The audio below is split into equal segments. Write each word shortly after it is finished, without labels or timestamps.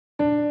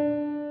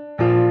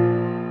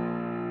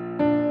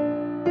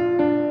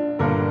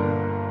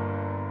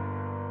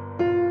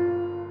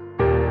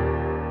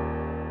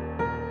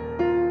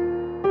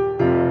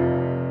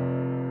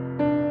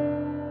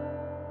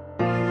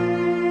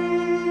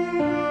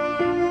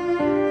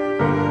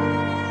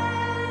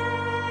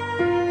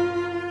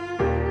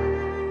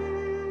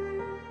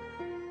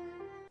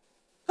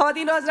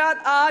ख़वातीन और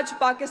हज़रात, आज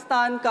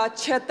पाकिस्तान का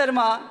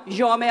 76वां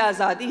यौम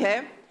आज़ादी है।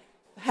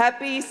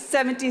 Happy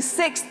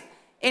 76th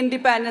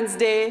Independence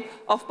Day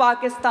of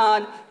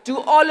Pakistan to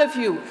all of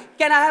you.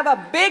 Can I have a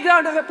big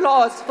round of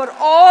applause for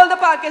all the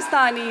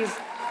Pakistanis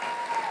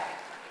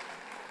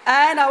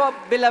and our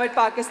beloved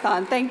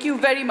Pakistan. Thank you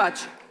very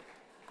much.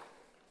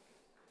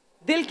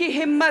 दिल की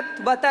हिम्मत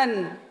वतन,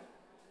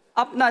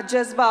 अपना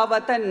जज्बा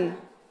वतन,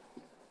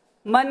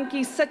 मन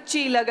की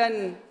सच्ची लगन,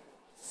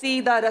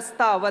 सीधा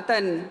रास्ता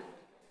वतन।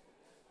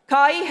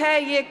 खाई है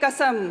ये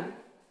कसम,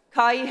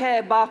 खाई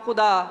है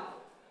बाखुदा,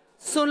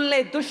 सुन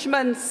ले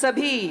दुश्मन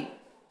सभी,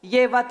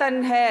 ये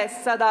वतन है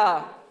सदा।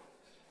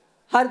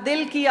 हर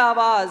दिल की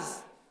आवाज़,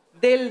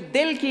 दिल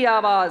दिल की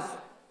आवाज़,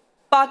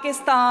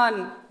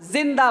 पाकिस्तान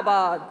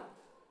जिंदाबाद,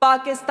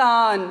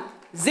 पाकिस्तान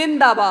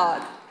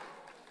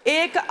जिंदाबाद।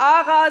 एक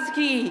आगाज़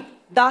की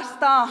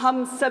दास्तां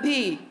हम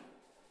सभी,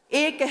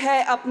 एक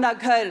है अपना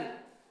घर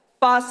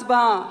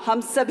पासबां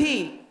हम सभी।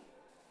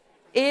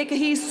 एक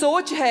ही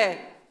सोच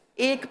है,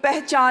 एक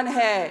पहचान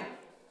है,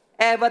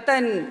 ए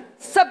वतन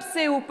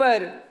सबसे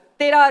ऊपर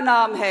तेरा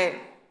नाम है।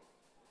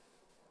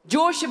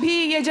 जोश भी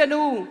ये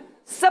जनू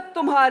सब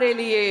तुम्हारे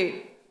लिए,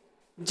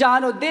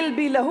 जानो दिल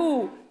भी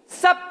लहू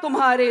सब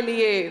तुम्हारे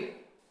लिए।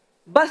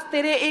 बस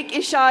तेरे एक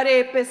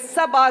इशारे पे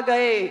सब आ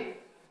गए,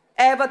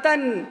 ए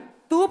वतन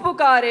तू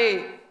पुकारे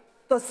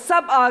तो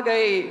सब आ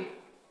गए।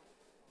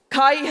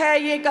 खाई है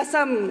ये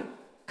कसम,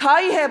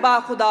 खाई है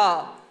बाखुदा,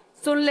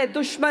 सुन ले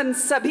दुश्मन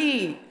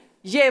सभी,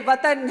 ये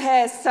वतन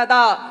है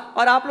सदा।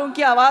 और आप लोगों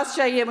की आवाज़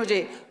चाहिए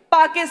मुझे।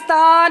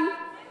 पाकिस्तान,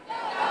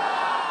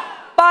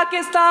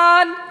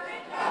 पाकिस्तान,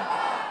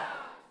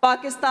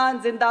 पाकिस्तान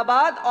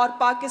जिंदाबाद और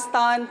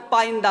पाकिस्तान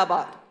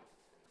पाइंदाबाद।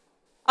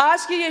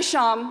 आज की ये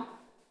शाम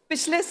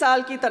पिछले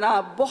साल की तरह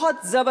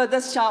बहुत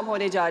ज़बरदस्त शाम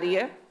होने जा रही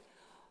है।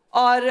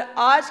 और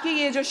आज की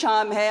ये जो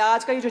शाम है,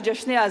 आज का ये जो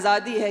जश्न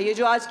आज़ादी है, ये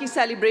जो आज की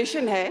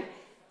सेलिब्रेशन है,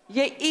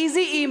 ये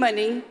easy E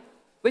money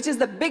which is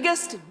the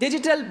biggest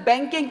digital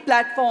banking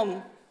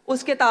platform,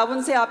 उसके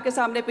ताउन से आपके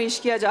सामने पेश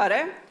किया जा रहा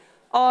है।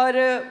 और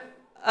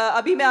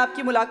अभी मैं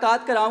आपकी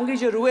मुलाकात कराऊंगी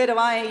जो रुए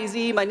रवां हैं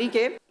ईजी ई मनी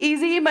के।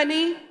 ईजी ई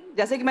मनी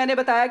जैसे कि मैंने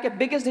बताया कि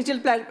बिगेस्ट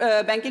डिजिटल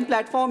बैंकिंग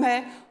प्लेटफॉर्म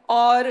है।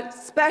 और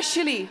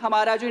स्पेशली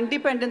हमारा जो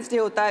इंडिपेंडेंस डे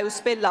होता है उस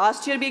पर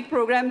लास्ट ईयर भी एक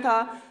प्रोग्राम था,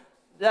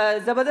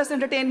 ज़बरदस्त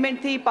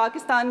एंटरटेनमेंट थी,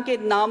 पाकिस्तान के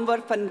नामवर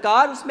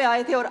फ़नकार उसमें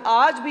आए थे। और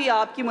आज भी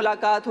आपकी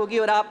मुलाकात होगी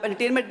और आप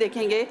एंटरटेनमेंट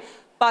देखेंगे।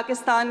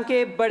 पाकिस्तान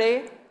के बड़े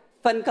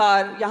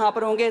फ़नकार यहाँ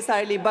पर होंगे,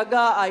 साइली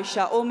बग्गा,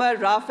 आयशा उमर,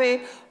 राफ़े।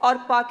 और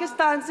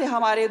पाकिस्तान से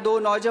हमारे 2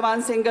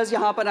 नौजवान सिंगर्स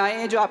यहाँ पर आए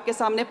हैं जो आपके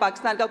सामने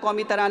पाकिस्तान का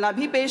कौमी तराना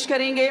भी पेश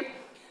करेंगे,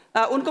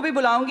 उनको भी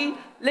बुलाऊंगी।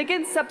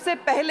 लेकिन सबसे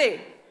पहले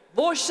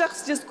वो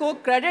शख्स जिसको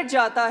क्रेडिट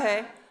जाता है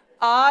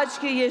आज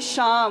की ये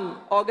शाम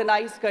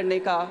ऑर्गेनाइज़ करने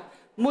का,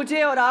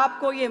 मुझे और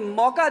आपको ये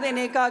मौका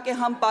देने का कि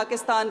हम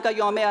पाकिस्तान का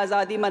यौम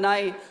आज़ादी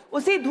मनाएं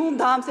उसी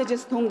धूमधाम से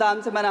जिस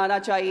धूमधाम से मनाना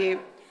चाहिए।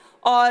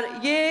 और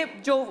ये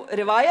जो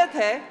रिवायत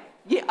है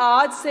ये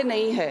आज से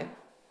नहीं है,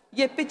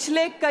 ये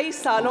पिछले कई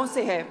सालों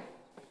से है।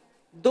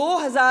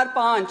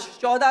 2005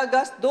 14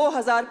 अगस्त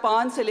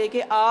 2005 से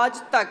लेके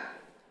आज तक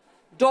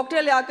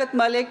डॉक्टर लियाकत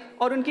मलिक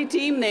और उनकी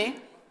टीम ने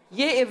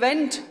ये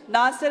इवेंट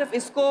ना सिर्फ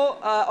इसको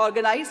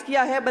ऑर्गेनाइज़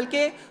किया है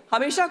बल्कि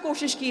हमेशा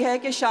कोशिश की है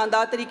कि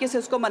शानदार तरीके से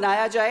इसको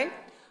मनाया जाए।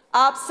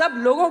 आप सब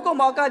लोगों को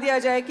मौका दिया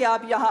जाए कि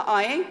आप यहाँ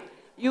आएँ।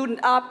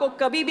 आपको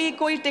कभी भी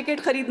कोई टिकट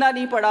ख़रीदना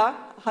नहीं पड़ा,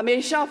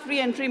 हमेशा फ्री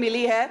एंट्री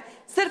मिली है,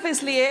 सिर्फ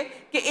इसलिए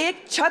कि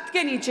एक छत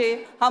के नीचे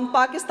हम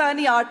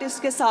पाकिस्तानी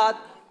आर्टिस्ट के साथ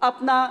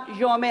अपना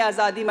यौम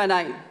आज़ादी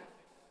मनाएं।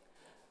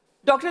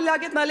 डॉक्टर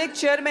लियाकत मलिक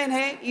चेयरमैन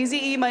हैं ईजी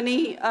ई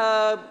मनी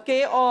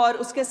के। और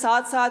उसके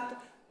साथ साथ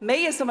मैं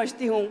ये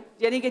समझती हूँ,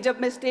 यानी कि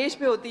जब मैं स्टेज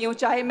पे होती हूँ,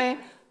 चाहे मैं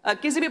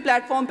किसी भी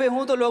प्लेटफॉर्म पे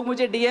हूँ, तो लोग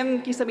मुझे डीएम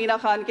की समीना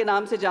खान के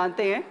नाम से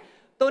जानते हैं।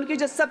 तो उनकी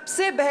जो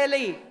सबसे पहले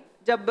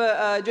जब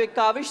जो एक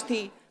काविश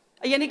थी,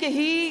 यानी कि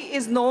he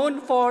is known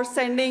for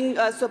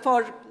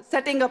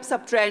setting up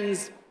सब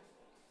ट्रेंड्स।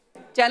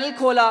 चैनल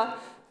खोला,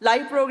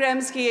 लाइव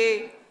प्रोग्राम्स किए,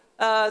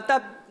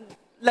 तब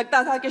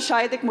लगता था कि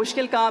शायद एक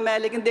मुश्किल काम है,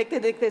 लेकिन देखते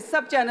देखते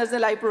सब चैनल्स ने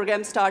लाइव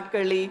प्रोग्राम स्टार्ट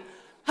कर ली।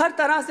 हर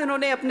तरह से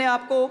उन्होंने अपने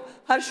आप को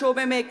हर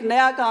शोबे में एक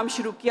नया काम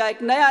शुरू किया,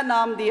 एक नया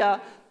नाम दिया,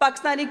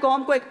 पाकिस्तानी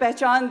कौम को एक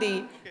पहचान दी।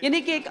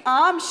 यानी कि एक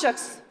आम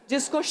शख्स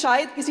जिसको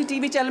शायद किसी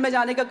टीवी चैनल में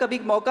जाने का कभी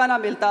मौका ना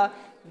मिलता,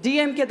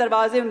 डीएम के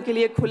दरवाजे उनके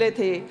लिए खुले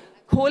थे,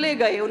 खोले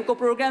गए, उनको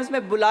प्रोग्राम्स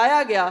में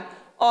बुलाया गया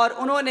और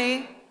उन्होंने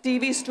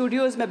टीवी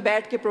स्टूडियोज़ में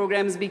बैठ के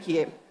प्रोग्राम्स भी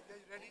किए।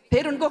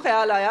 फिर उनको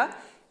ख्याल आया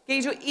कि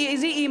जो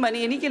ईजी ई मनी,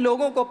 यानी कि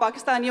लोगों को,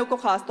 पाकिस्तानियों को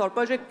ख़ास तौर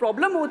पर जो एक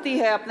प्रॉब्लम होती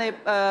है अपने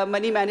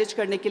मनी मैनेज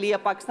करने के लिए या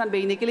पाकिस्तान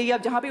भेजने के लिए या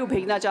जहाँ भी वो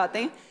भेजना चाहते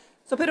हैं,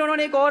 तो फिर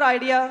उन्होंने एक और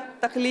आइडिया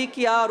तख्लीक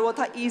किया और वो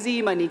था ईजी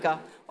ई मनी का।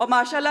 और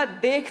माशाल्लाह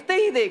देखते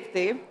ही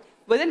देखते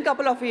with in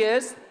couple of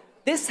years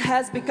this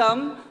has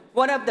become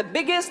one of the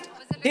biggest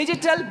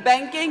digital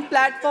banking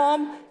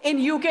platform in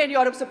UK and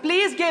Europe. So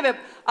please give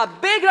a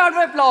big round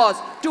of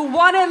applause to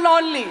one and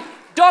only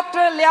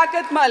Dr.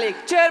 Liaquat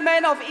Malik,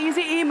 Chairman of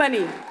Easy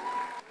E-Money.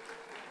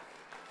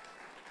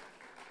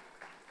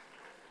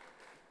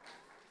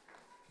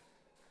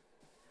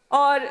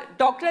 और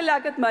doctor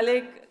Liaquat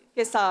Malik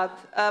के साथ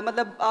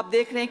मतलब आप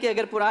देख रहे हैं कि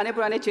अगर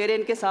पुराने चेहरे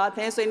इनके साथ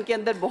हैं तो इनके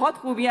अंदर बहुत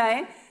खूबियाँ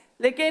हैं,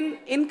 लेकिन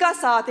इनका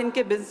साथ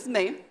इनके बिज़नेस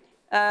में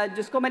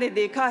जिसको मैंने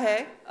देखा है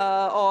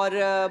और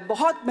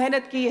बहुत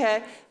मेहनत की है,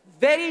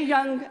 very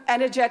young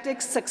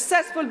energetic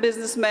successful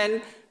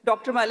businessman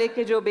doctor Malik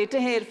के जो बेटे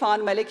हैं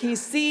इरफान मलिक, ही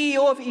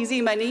CEO of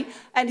Easy Money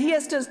and he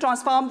has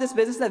transformed this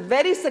business in a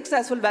very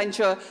successful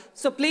venture.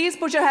 So please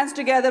put your hands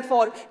together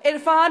for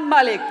Irfan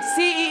Malik,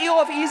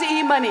 CEO of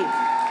Easy Money.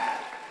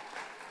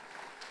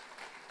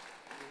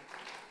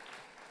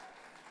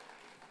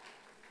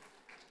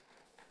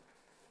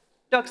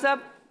 Doctor साहब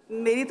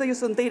मेरी तो ये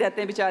सुनते ही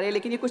रहते हैं बेचारे,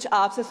 लेकिन ये कुछ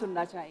आपसे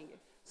सुनना चाहेंगे.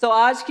 So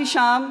आज की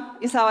शाम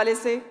इस हवाले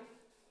से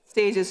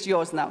stage is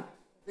yours now.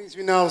 Please,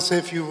 we now say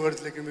a few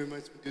words, like we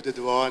must do the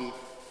dua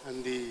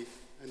and the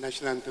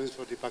national anthems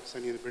for the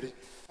Pakistani and the British.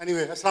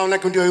 Anyway, Assalamu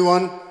alaikum to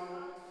everyone.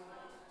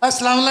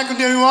 Assalamu alaikum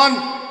to everyone.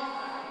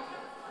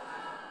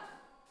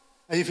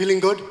 Are you feeling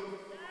good?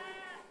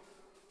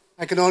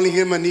 I can only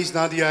hear my niece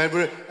Nadia.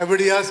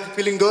 Everybody else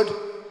feeling good?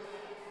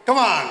 Come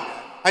on.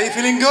 Are you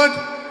feeling good?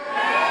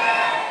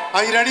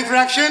 Are you ready for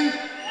action?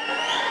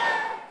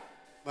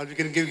 But we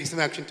can give you some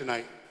action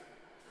tonight.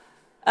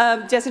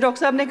 जैसे doctor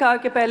साहब ने कहा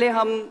कि पहले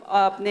हम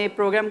अपने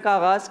programme का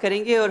आगाज़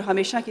करेंगे और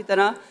हमेशा की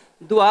तरह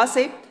दुआ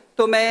से,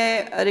 तो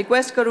मैं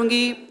रिक्वेस्ट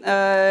करूंगी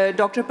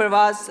डॉक्टर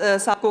परवाज़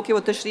साहब को कि वो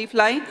तशरीफ़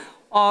लाएं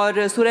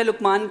और सूरह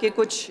लुक़मान के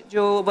कुछ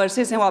जो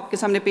वर्सेस हैं वो आपके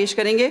सामने पेश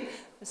करेंगे.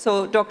 सो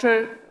डॉक्टर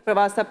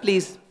परवाज़ साहब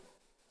प्लीज़.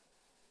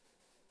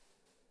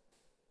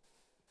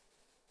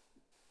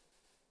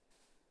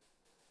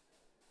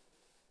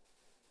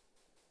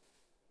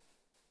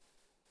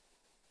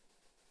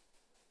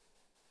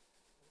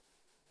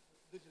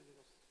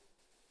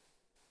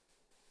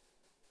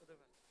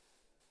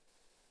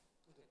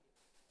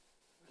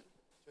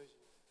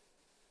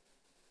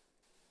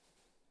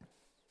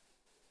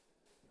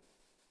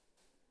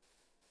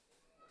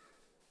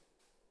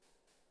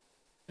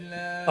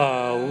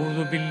 أعوذ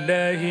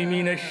بالله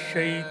من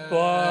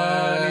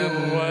الشيطان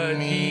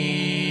الرجيم.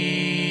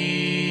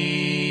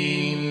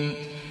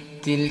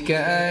 تلك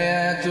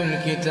آيات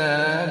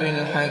الكتاب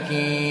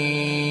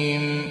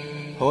الحكيم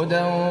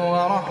هدى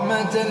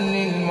ورحمة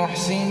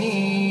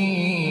للمحسنين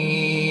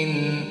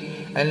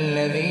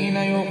الذين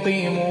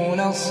يقيمون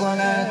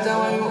الصلاة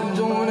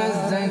ويؤتون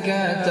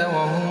الزكاة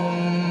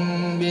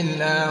وهم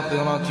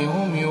بالآخرة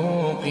هم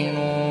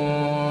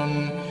يوقنون.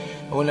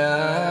 أولئك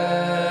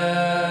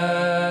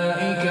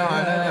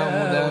على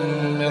هدى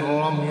من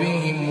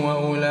ربهم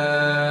وأولئك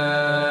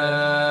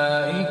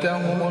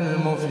هم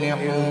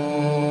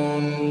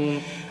المفلحون.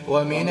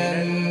 ومن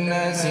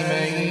الناس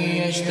من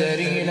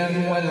يشتري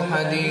لهو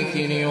الحديث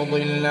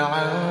ليضل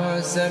عن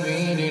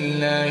سبيل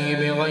الله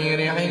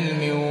بغير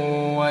علم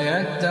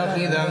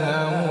ويتخذها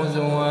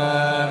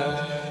هزوا.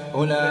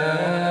 أولئك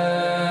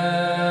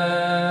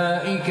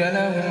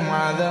لهم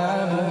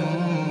عذاب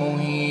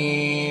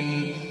مهين.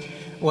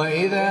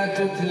 وإذا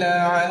تتلى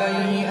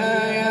عليه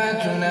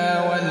آياتنا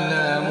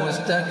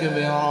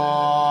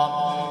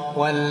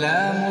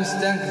ولى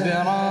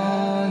مستكبرا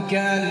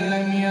كأن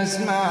لم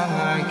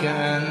يسمعها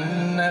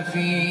كأن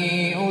في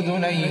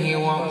أذنيه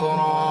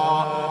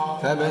وقرا.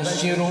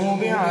 فبشره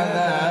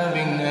بعذاب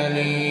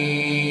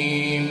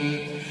أليم.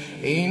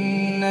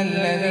 إن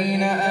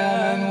الذين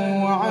آمنوا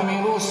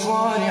وعملوا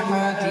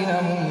الصالحات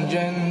لهم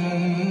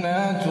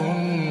جنات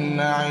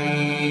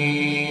النعيم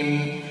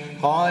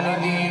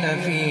خالدين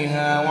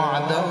فيها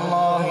وعد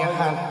الله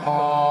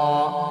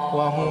حقا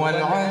وهو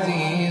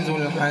العزيز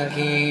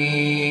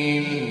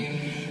الحكيم.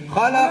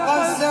 خلق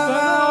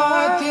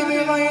السماوات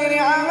بغير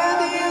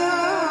عمد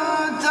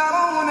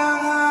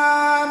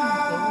ترونها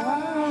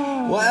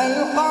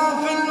وألقى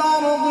في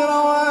الأرض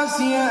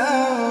رواسي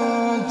أن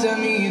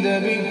تميد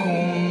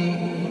بكم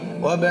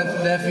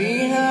وبث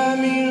فيها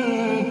من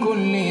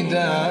كل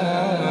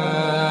دابة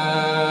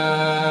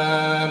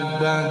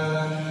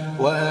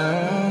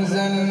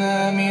وأنزلنا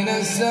من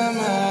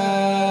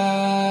السماء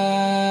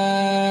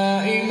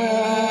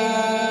ماء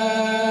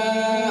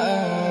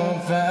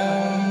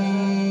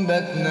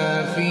فأنبتنا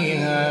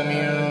فيها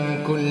من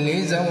كل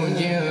زوج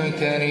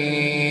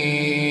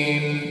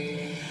كريم.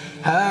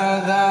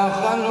 هذا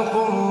خلق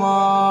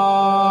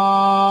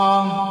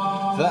الله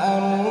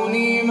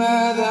فأروني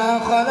ماذا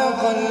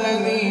خلق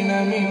الذين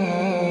من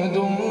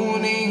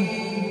دونه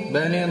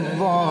بل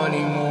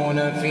الظالمون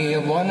في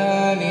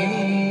ضلال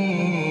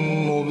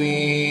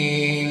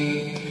مبين.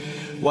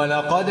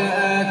 ولقد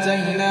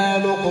آتينا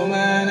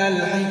لقمان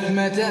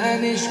الحكمة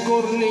أن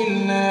اشكر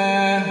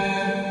لله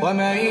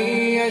ومن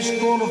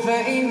يشكر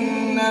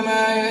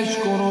فإنما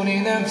يشكر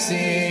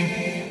لنفسه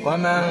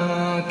ومن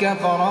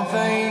كفر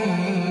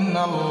فإن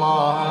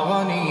الله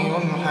غني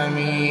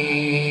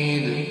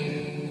حميد.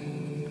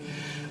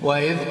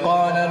 وإذ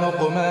قال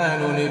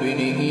لقمان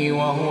لابنه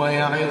وهو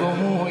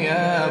يعظه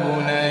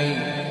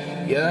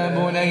يا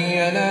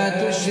بني لا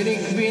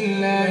تشرك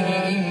بالله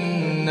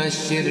إن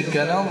الشرك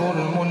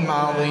لظلم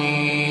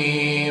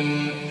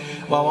عظيم.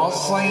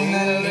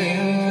 ووصينا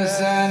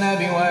الإنسان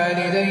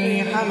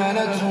بوالديه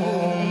حملته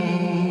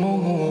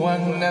أمه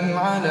وهنا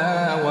على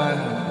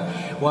وهن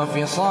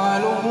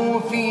وفصاله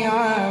في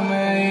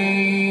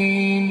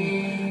عامين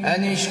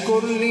أن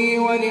اشكر لي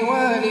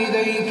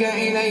ولوالديك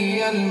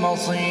إلي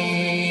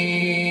المصير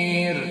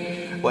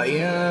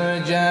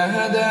وإن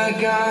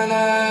جاهداك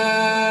على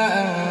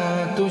أن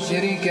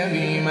تشرك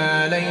بي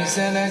ما ليس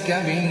لك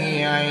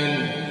به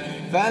علم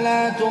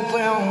فلا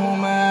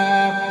تطعهما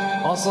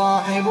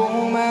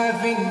وصاحبهما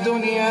في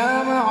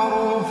الدنيا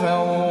معروفا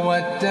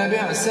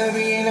واتبع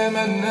سبيل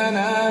من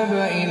أناب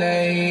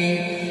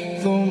إلي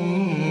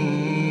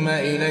ثم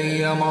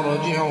إلي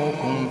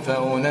مرجعكم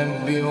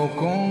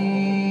فأنبئكم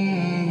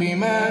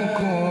بما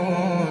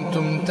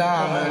كنتم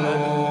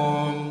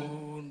تعملون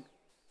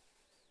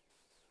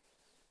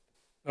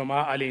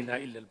वमा अलैना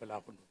इल्लल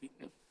बलागुल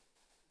मुबीन।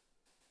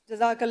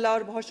 जज़ाकल्लाह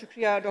और बहुत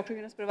शुक्रिया डॉक्टर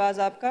यूनुस परवाज़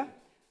आपका।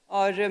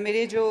 और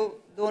मेरे जो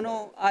दोनों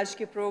आज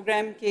के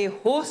प्रोग्राम के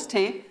होस्ट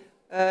हैं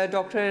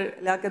डॉक्टर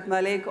लियाकत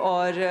मलिक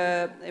और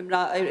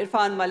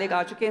इरफान मलिक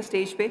आ चुके हैं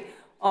स्टेज पे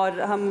और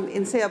हम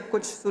इनसे अब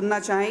कुछ सुनना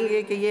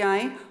चाहेंगे कि ये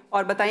आएँ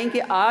और बताएं कि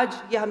आज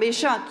ये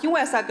हमेशा क्यों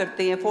ऐसा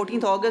करते हैं।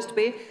 14 अगस्त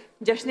पे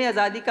जश्न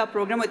आज़ादी का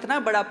प्रोग्राम, इतना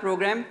बड़ा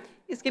प्रोग्राम,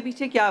 इसके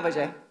पीछे क्या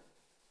वजह है?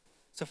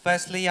 So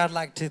firstly, I'd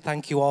like to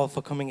thank you all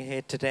for coming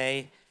here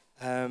today.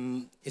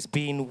 It's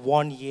been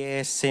 1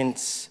 year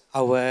since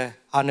our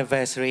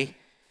anniversary.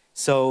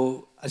 So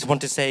I just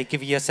want to say,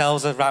 give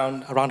yourselves a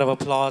round of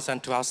applause,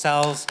 and to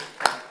ourselves.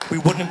 We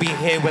wouldn't be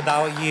here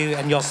without you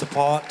and your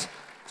support.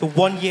 So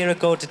 1 year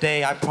ago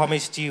today, I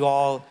promised you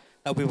all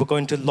that we were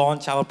going to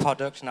launch our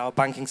product and our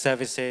banking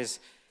services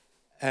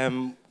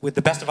with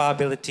the best of our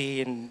ability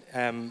and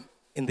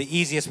in the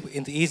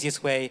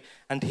easiest way.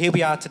 And here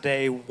we are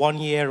today, 1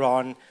 year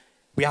on.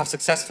 We have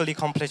successfully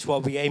accomplished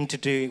what we aimed to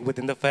do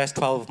within the first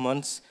 12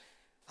 months.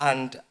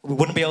 And we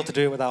wouldn't be able to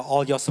do it without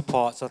all your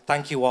support. So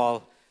thank you all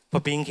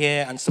for being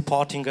here and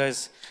supporting us.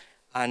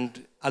 And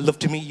I'd love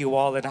to meet you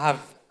all and have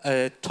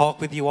a talk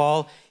with you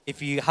all. If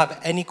you have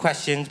any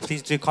questions,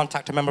 please do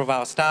contact a member of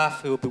our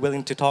staff who will be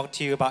willing to talk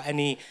to you about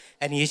any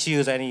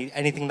issues,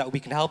 anything that we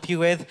can help you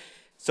with.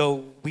 So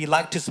we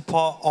like to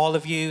support all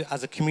of you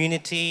as a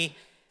community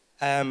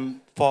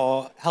for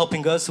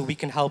helping us so we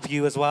can help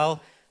you as well.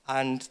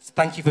 And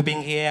thank you for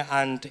being here,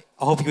 and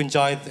I hope you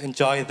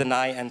enjoy the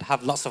night and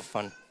have lots of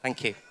fun.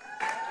 Thank you.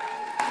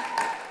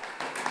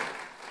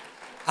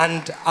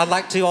 And I'd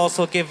like to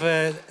also give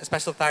a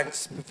special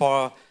thanks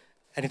before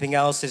anything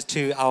else is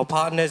to our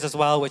partners as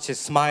well, which is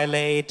Smile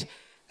Aid,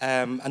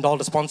 and all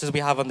the sponsors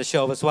we have on the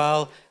show as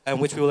well,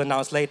 which we will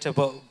announce later.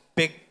 But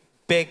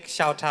big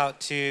shout out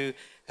to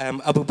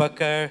Abu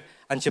Bakr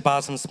and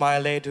Shabazz from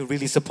Smile Aid, who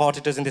really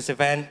supported us in this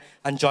event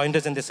and joined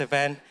us in this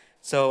event.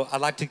 So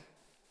I'd like to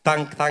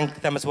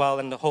thank them as well,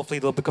 and hopefully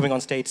they'll be coming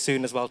on stage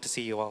soon as well to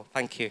see you all.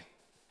 Thank you.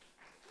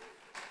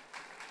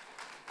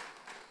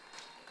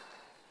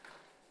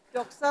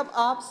 Doctor साहब,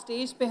 आप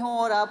stage पे हों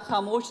और आप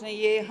खामोश नहीं,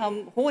 ये हम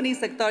हो नहीं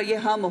सकता और ये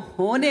हम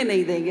होने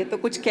नहीं देंगे, तो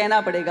कुछ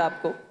कहना पड़ेगा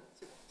आपको.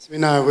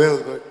 Smina, I will,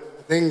 but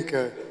I think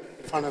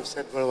Irfan have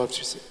said what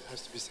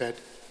has to be said.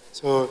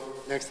 So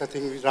next, I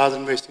think rather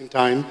than wasting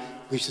time,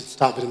 we should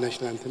start with the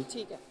national anthem.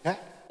 ठीक है. Yeah?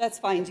 That's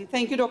fine ji.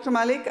 Thank you doctor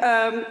मालिक.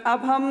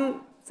 अब हम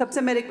सबसे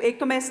एक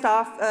तो मैं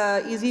staff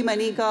easy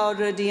money का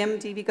और DM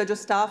TV का जो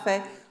स्टाफ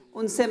है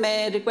उनसे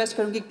मैं रिक्वेस्ट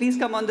करूँगी please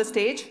come on the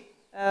stage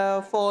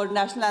for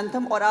national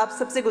anthem, और आप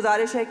सबसे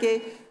गुजारिश है कि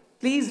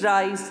please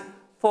rise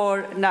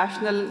for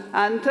national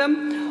anthem.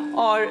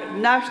 और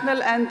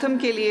नेशनल एंथम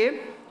के लिए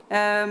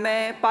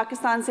मैं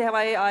पाकिस्तान से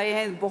हमारे आए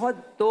हैं बहुत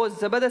दो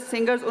ज़बरदस्त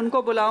सिंगर्स,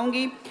 उनको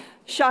बुलाऊंगी.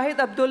 शाहिद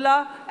अब्दुल्ला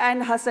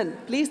एंड हसन,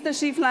 प्लीज़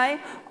तशरीफ़ लाएं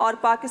और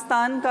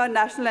पाकिस्तान का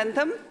नेशनल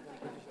एंथम.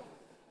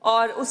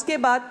 और उसके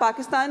बाद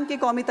पाकिस्तान के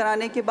कौमी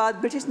तराने के बाद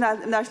ब्रिटिश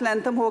नेशनल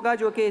एंथम होगा,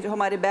 जो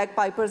हमारे बैक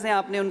पाइपर्स हैं,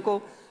 आपने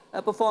उनको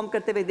परफॉर्म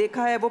करते हुए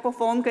देखा है, वो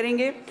परफॉर्म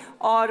करेंगे.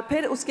 और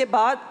फिर उसके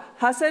बाद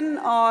हसन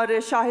और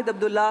शाहिद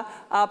अब्दुल्ला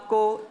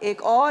आपको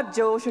एक और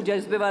जोश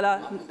जज्बे वाला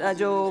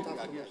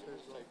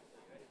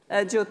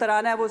जो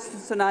तराना है वो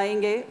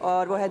सुनाएंगे,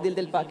 और वो है दिल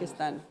दिल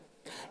Pakistan.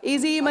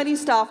 Easy money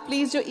staff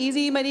please, जो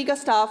इजी मनी का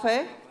स्टाफ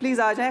है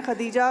प्लीज़ आ जाएं.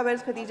 Khadija, where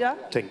is Khadija?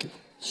 Thank you.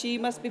 She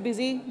must be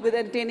busy with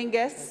entertaining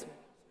guests.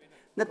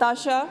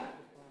 Natasha,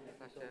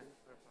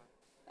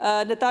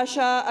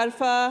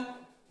 Arfa,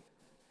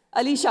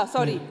 Alisha,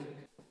 sorry.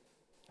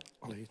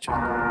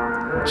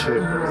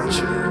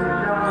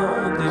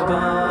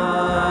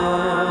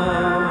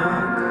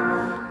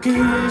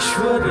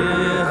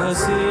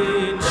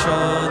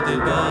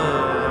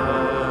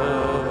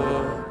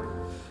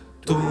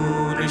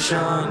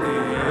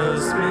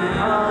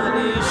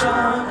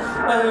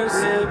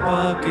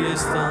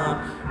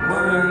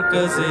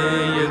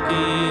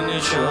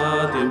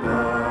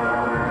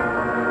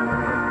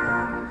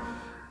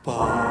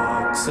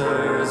 पाक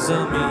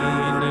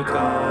सरज़मीन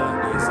का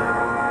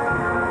निज़ाम,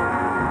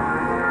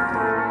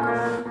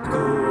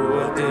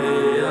 क़ुव्वते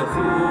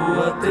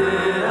अख़ुव्वते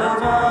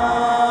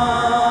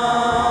अवाम,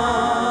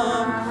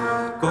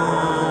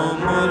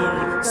 कोमुल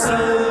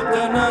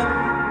सल्तनत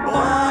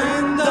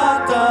पाइंदा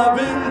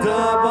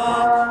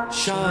ताबिंदाबाद,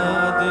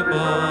 शाद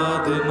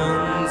बाद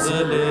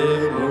मंज़िले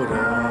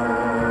मुराद.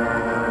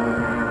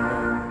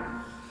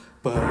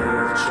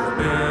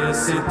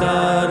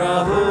 सितारा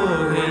हो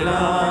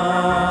हिला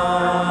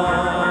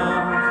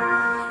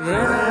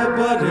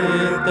रहबरे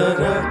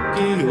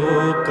तरक्की हो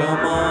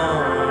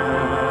कमाल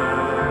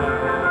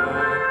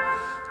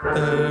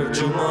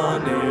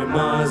तर्जुमाने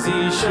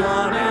माजी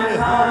शाने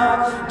हाल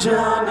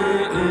जाने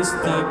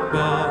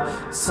इस्तकबाल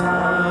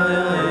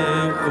साया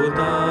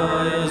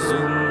खुदाए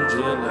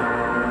जुलजलाल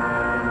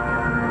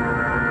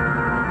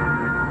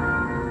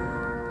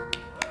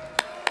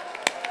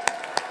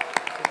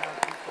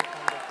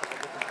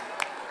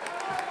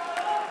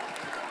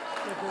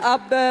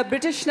अब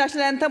ब्रिटिश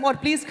नेशनल एंथम और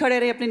प्लीज़ खड़े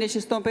रहे अपनी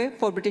नशिस्तों पे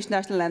for British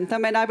national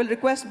anthem and I will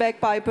request back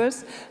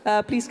pipers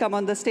please come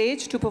on the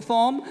stage two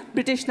perform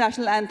British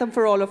national anthem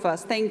for all of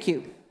us. Thank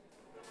you.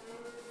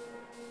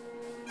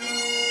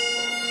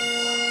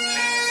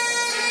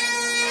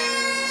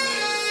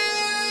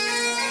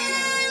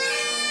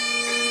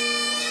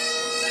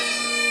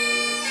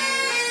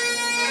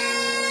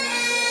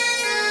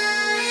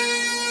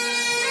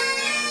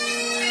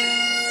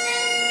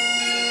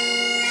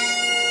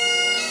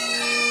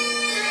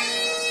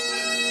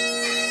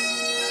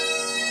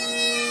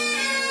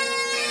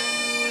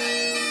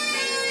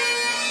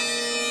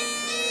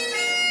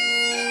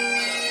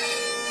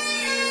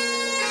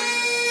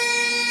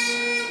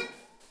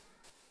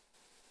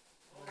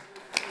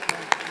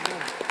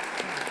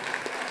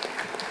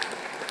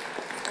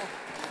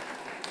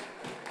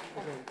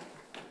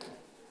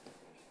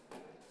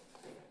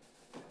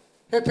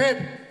 Hip hip.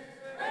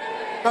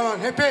 Come on,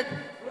 hip hip.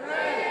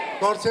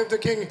 God save the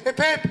king. Hip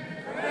hip.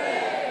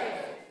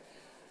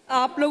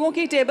 आप लोगों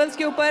की tables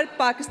के ऊपर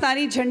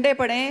पाकिस्तानी झंडे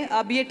पड़े हैं.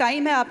 अब ये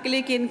टाइम है आपके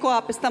लिए कि इनको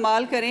आप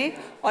इस्तेमाल करें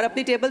और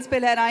अपनी टेबल्स पे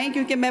लहराएं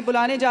क्योंकि मैं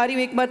बुलाने जा रही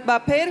हूँ एक मरतबा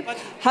फिर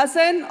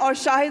हसन और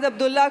शाहिद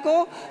अब्दुल्ला को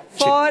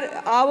फॉर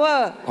आवर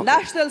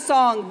नेशनल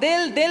सॉन्ग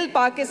दिल दिल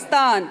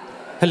पाकिस्तान.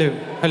 हेलो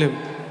हेलो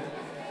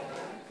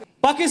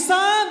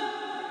पाकिस्तान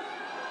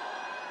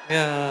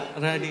या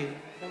रेडी.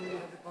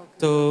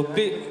 तो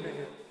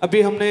अभी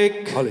हमने एक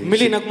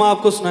मिली नगमा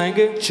आपको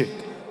सुनाएंगे.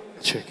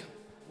 Check.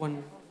 One.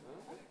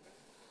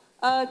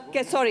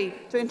 Sorry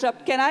to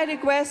interrupt. Can I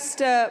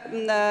request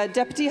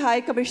Deputy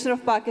High Commissioner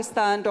of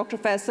Pakistan, Dr.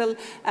 Faisal,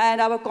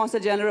 and our Consul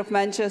General of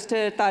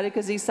Manchester, Tariq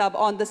Aziz Sab,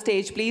 on the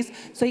stage, please,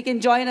 so he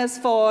can join us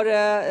for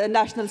a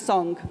national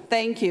song.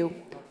 Thank you.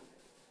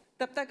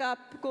 तब तक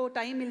आपको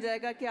time मिल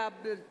जाएगा कि आप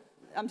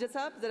अमजद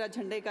साहब जरा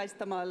झंडे का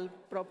इस्तेमाल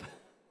प्रॉपर.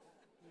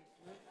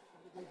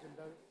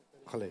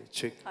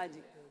 हाँ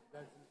जी.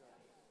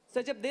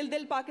 So जब दिल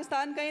दिल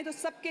पाकिस्तान कहें तो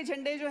सबके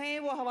झंडे जो हैं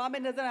वो हवा में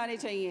नजर आने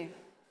चाहिए.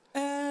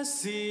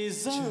 ऐसी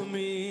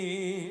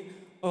ज़मीं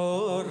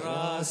और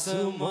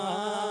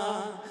आसमां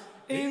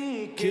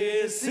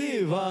इनके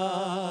सिवा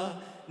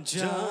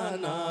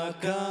जाना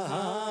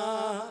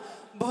कहाँ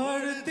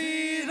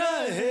बढ़ती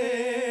रहे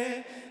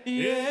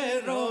ये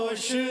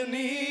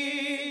रोशनी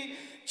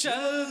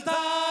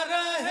चलता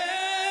रहे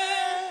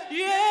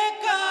ये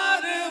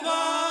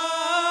कारवां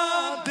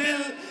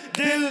दिल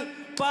दिल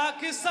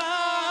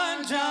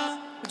पाकिस्तान जा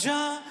जा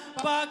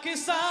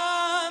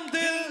पाकिस्तान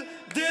दिल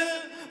दिल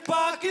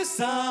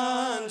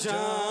पाकिस्तान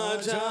जा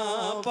जा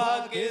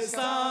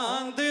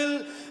पाकिस्तान दिल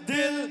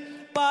दिल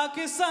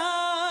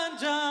पाकिस्तान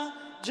जा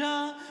जा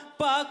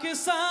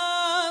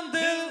पाकिस्तान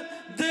दिल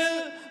दिल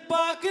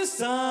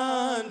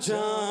पाकिस्तान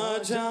जा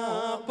जा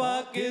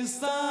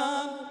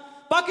पाकिस्तान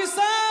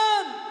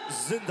पाकिस्तान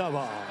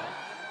जिंदाबाद.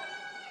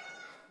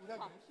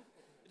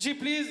 जी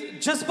प्लीज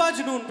जज्बा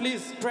जुनून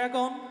please track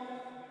on.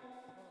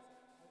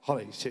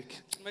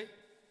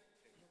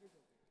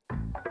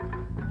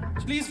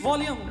 Please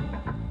volume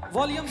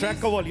track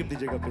का वॉल्यूम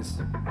दीजिएगा प्लीज.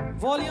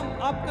 वॉल्यूम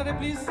आप करें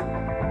प्लीज.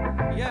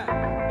 या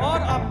और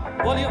आप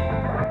volume.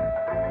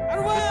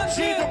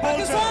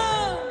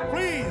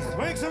 Please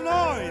make some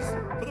noise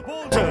for the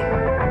Bolton.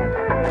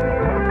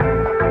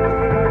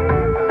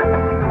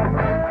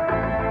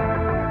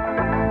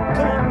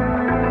 Come on.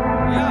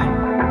 या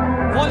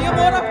वॉल्यूम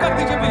और आप कर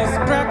दीजिए प्लीज.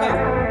 ट्रैक है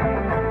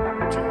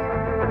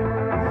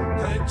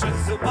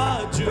जज्बा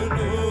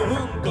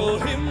जुनून तो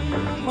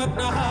हिम्मत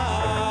न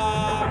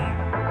हार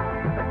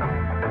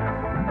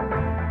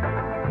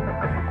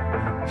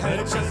है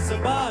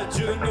जज्बा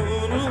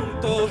जुनून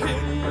तो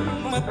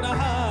हिम्मत न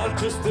हार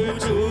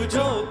जुस्तजू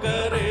जो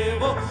करे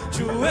वो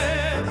छुए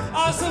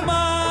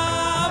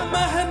आसमान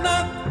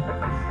मेहनत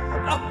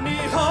अपनी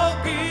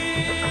होगी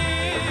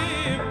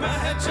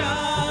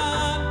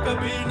पहचान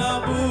कभी ना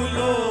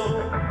भूलो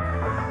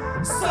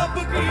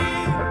सबकी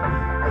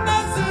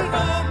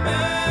नजरों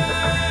में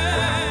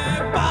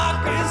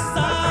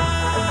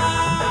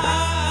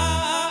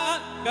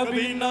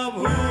कभी न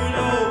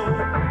भूलो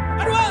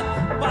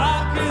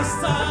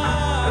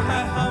पाकिस्तान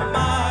है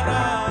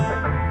हमारा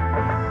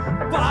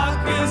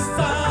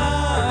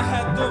पाकिस्तान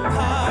है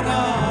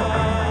तुम्हारा.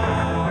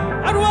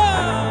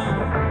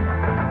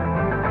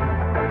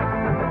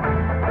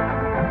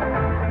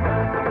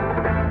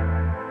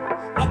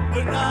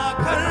 अपना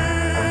घर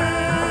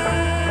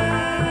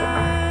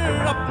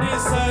अपनी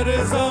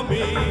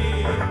सरजमीं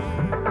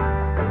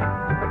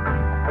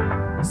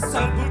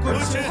सब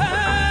कुछ है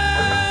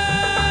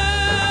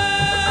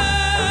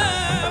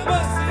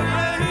बस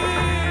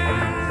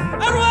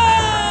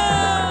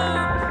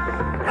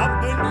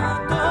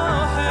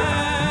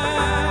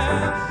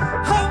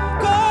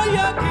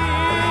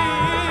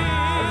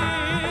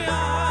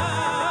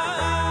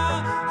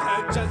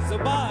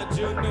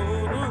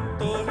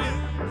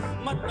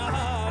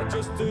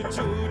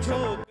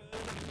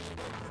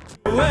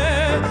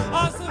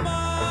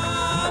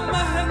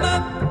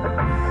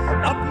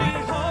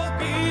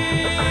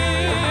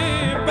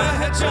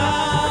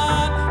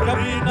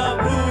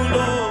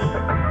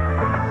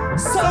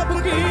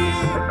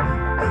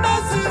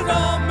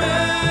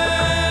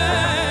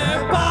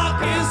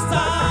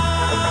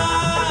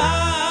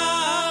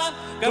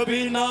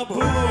ना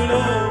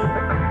भूलो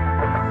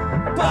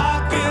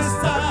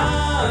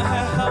पाकिस्तान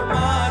है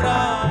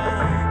हमारा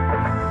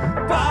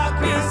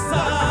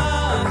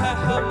पाकिस्तान है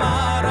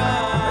हमारा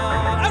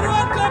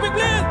everyone clapping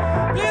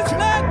please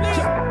flag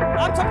please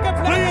आप सबके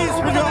flag प्लीज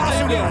मुझे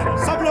आशीर्वाद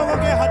सब लोगों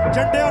के हाथ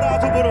झंडे और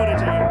हाथ ऊपर होने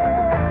चाहिए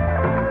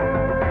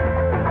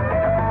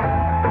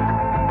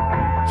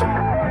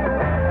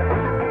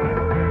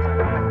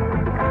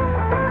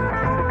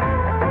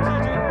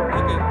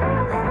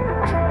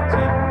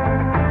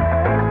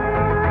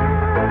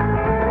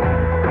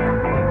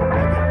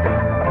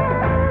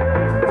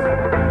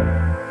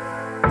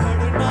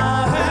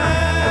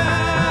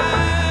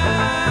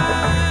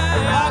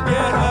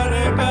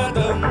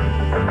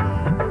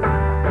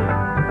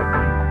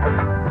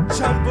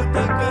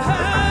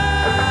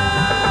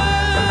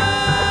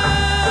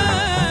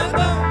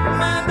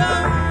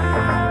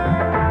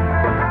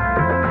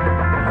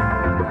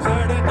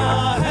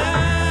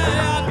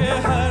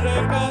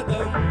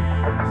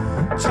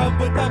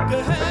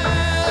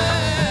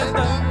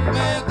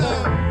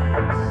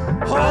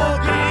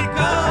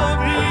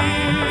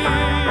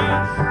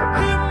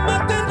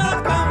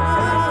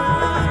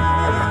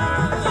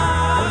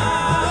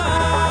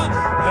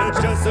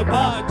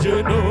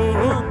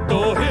जुनून तो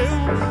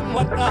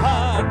हिम्मत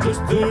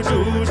जुस्तजू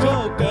जो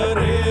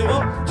करे वो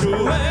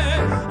छुए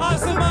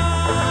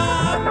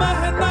आसमान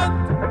मेहनत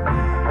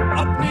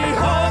अपनी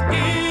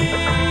होगी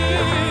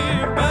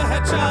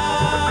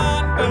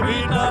पहचान कभी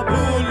ना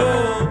भूलो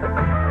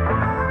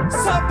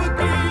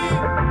सबकी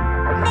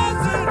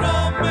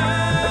नजरों में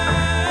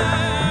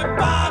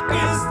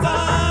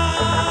पाकिस्तान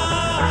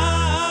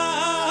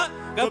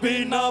कभी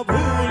ना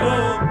भूलो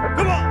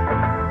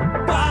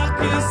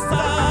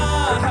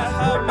पाकिस्तान है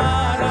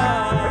हमारा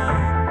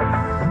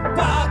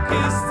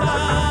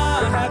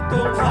पाकिस्तान है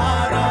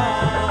तुम्हारा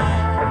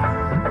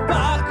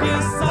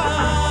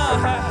पाकिस्तान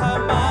है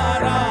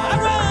हमारा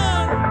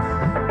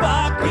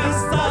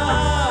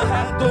पाकिस्तान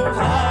है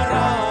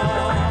तुम्हारा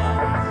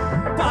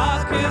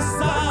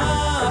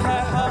पाकिस्तान है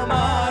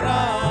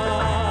हमारा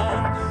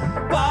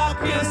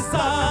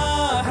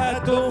पाकिस्तान है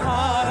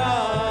तुम्हारा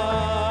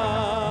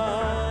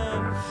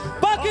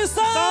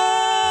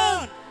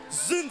पाकिस्तान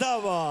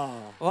जिंदाबाद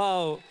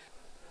Wow.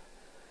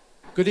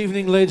 Good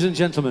evening, ladies and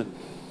gentlemen.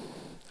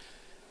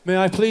 May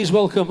I please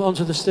welcome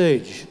onto the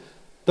stage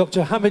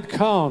Dr. Hamid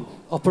Khan,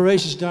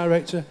 Operations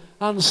Director,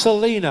 and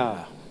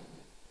Selena.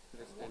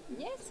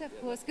 Yes, of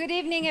course. Good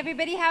evening,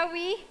 everybody. How are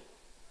we?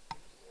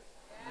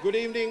 Good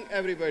evening,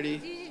 everybody.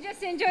 Did you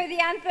just enjoy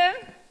the anthem?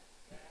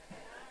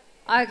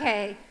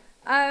 Okay.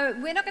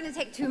 We're not going to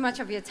take too much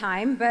of your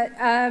time, but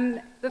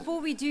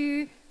before we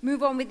do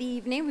move on with the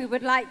evening, we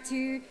would like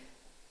to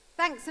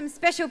thank some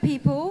special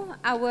people,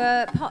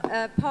 our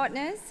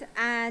partners,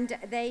 and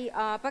they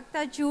are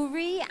Bhakta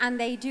Jewelry, and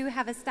they do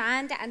have a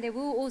stand, and they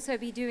will also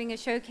be doing a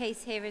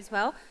showcase here as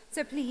well.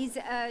 So please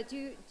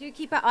do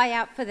keep an eye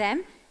out for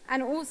them.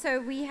 And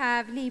also we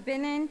have Lee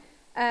Binin,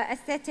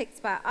 Aesthetics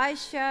by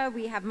Aisha,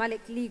 we have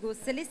Malik Legal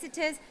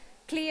Solicitors,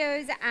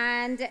 Cleo's,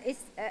 and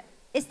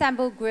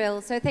Istanbul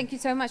Grill. So thank you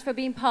so much for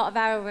being part of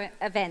our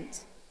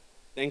event.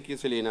 Thank you,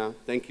 Selena.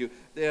 Thank you.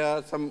 There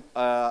are some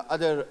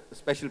other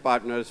special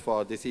partners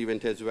for this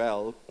event as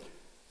well.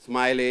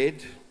 Smile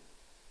Aid,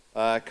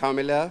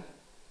 Kamila,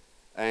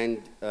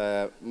 and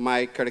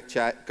Mike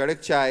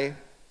Kadak Chai,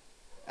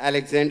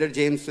 Alexander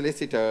James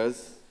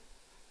Solicitors,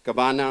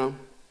 Cabana,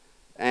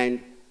 and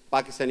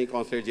Pakistani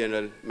Consulate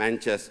General,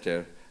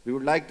 Manchester. We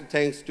would like to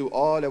thank to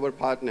all our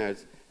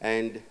partners,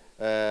 and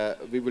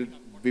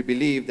we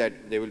believe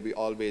that they will be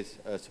always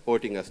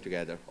supporting us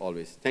together,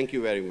 always. Thank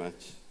you very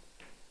much.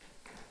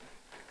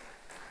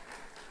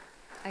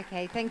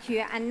 Okay, thank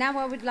you. And now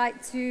I would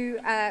like to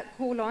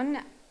call on,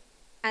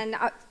 and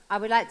I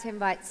would like to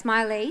invite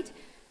Smile Aid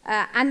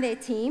and their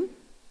team.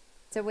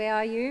 So where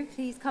are you?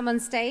 Please come on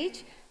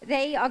stage.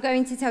 They are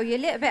going to tell you a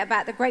little bit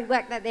about the great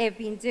work that they have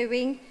been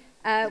doing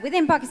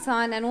within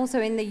Pakistan and also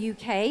in the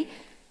UK.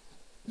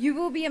 You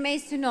will be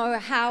amazed to know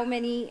how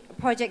many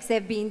projects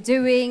they've been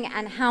doing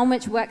and how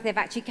much work they've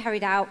actually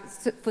carried out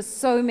for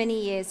so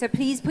many years. So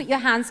please put your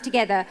hands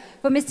together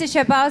for Mr.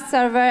 Shabazz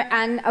Sarwar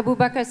and Abu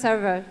Bakr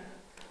Sarwar.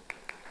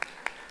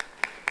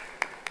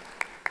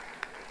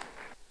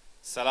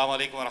 Assalamu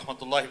alaikum wa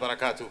rahmatullahi wa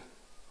barakatuh.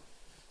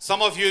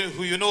 Some of you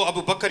who you know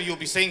Abu Bakr, you'll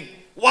be saying,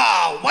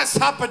 wow, what's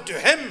happened to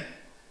him?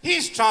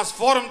 He's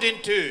transformed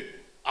into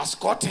a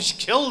Scottish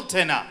kilt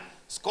and a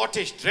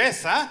Scottish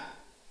dress, huh?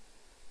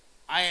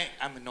 I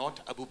am not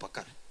Abu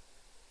Bakr.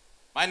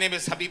 My name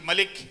is Habib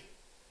Malik,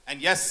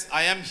 and yes,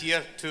 I am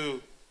here to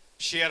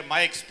share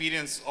my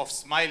experience of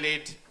Smile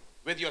Aid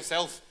with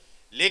yourself.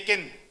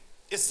 Lekin,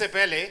 isse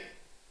pehle,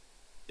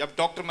 jab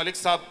Dr. Malik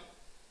साहब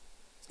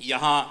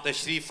यहाँ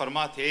तशरीफ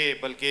फरमा थे,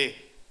 बल्कि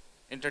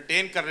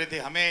entertain कर रहे थे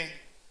हमें,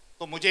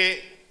 तो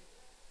मुझे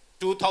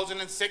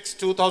 2006,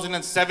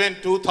 2007,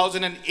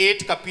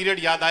 2008 का period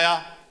याद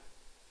आया.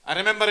 I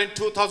remember in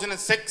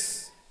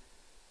 2006,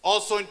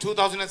 also in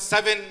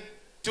 2007,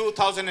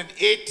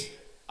 2008,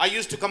 I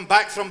used to come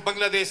back from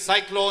Bangladesh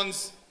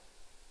cyclones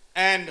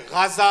and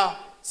Gaza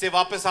से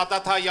वापस आता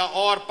था या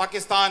और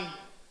Pakistan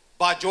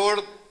Bajaur,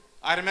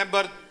 I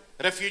remember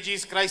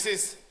refugees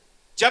crisis,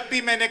 जब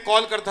भी मैंने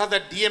कॉल करता था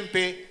डीएम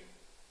पे,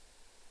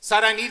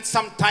 sir I need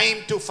some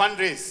time to fund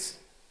raise,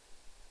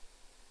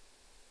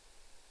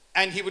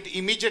 and he would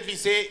immediately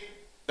say,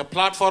 the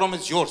platform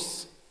is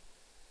yours.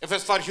 If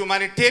it's for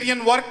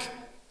humanitarian work,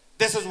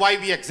 this is why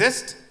we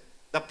exist,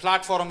 the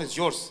platform is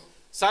yours.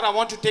 Sir, I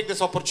want to take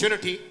this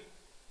opportunity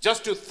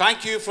just to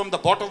thank you from the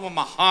bottom of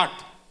my heart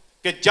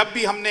कि जब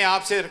भी हमने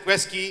आपसे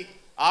request की,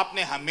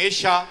 आपने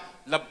हमेशा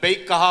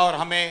लब्बैक कहा और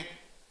हमें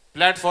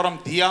प्लेटफॉर्म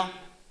दिया,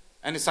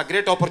 and it's a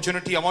great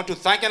opportunity. I want to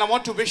thank and I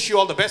want to wish you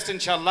all the best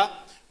inshallah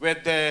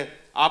with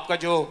आपका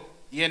जो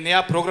ये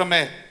नया प्रोग्राम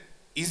है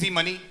Easy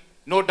Money.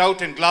 No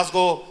doubt in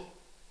Glasgow,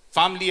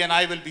 family and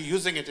I will be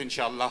using it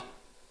inshallah.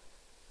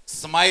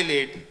 Smile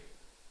Aid,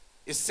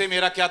 इससे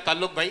मेरा क्या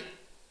ताल्लुक भाई?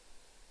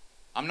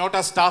 I'm not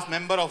a staff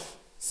member of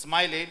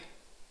Smile Aid.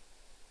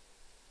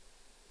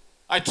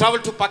 I travel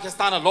to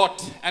Pakistan a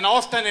lot, and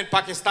often in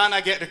Pakistan I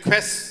get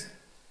requests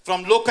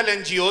from local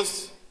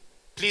NGOs,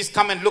 please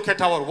come and look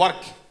at our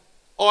work,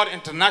 or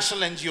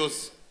international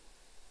NGOs.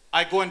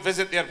 I go and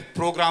visit their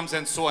programs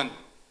and so on.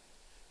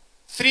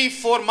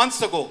 3-4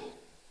 months ago,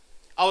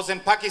 I was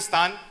in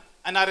Pakistan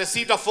and I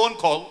received a phone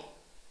call,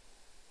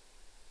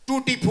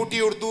 Tutti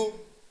Putti Urdu,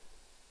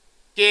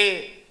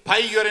 ke bhai,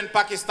 you're in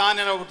Pakistan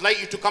and I would like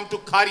you to come to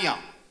Khariyan.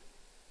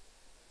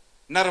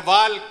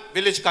 Narwal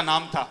village ka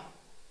naam tha.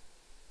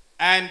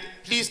 And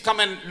please come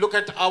and look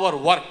at our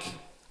work.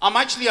 I'm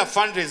actually a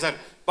fundraiser,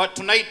 but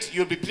tonight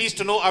you'll be pleased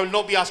to know I will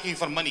not be asking you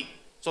for money.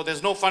 So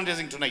there's no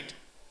fundraising tonight.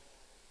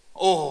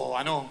 Oh,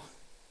 I know.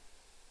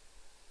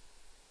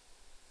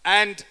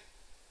 And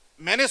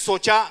मैंने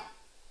सोचा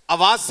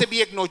आवाज से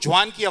भी एक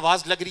नौजवान की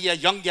आवाज लग रही है,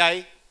 यंग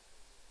गाय,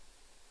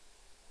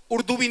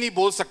 उर्दू भी नहीं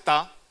बोल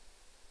सकता,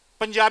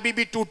 पंजाबी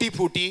भी टूटी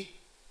फूटी,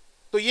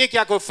 तो ये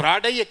क्या कोई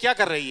फ्रॉड है? ये क्या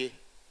कर रही है?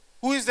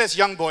 Who is this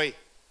young boy?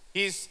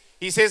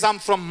 He says I'm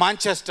from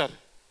Manchester.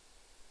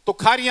 तो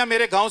खारियां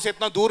मेरे गांव से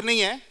इतना दूर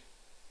नहीं है.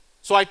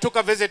 So I took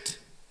a visit.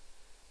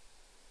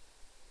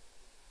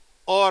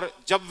 और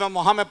जब मैं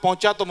वहां में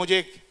पहुंचा तो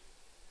मुझे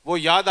वो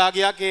याद आ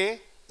गया कि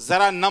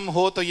जरा नम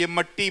हो तो ये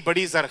मट्टी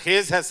बड़ी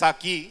जरखेज है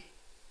साकी,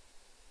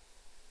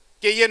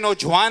 कि ये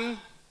नौजवान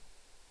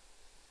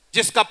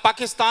जिसका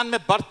पाकिस्तान में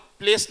बर्थ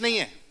प्लेस नहीं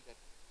है,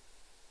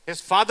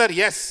 his father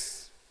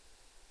yes,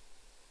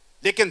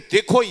 लेकिन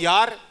देखो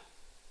यार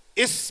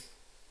इस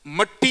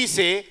मट्टी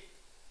से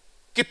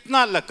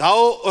कितना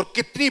लगाओ और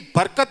कितनी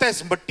बरकत है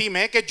इस मट्टी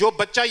में कि जो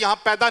बच्चा यहां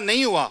पैदा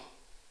नहीं हुआ,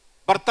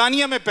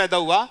 बर्तानिया में पैदा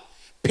हुआ,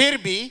 फिर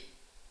भी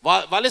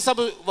वाले सब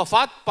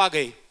वफात पा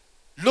गए.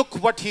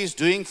 Look what he is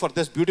doing for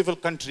this beautiful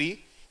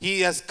country.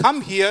 He has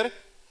come here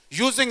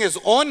using his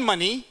own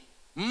money,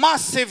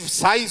 massive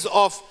size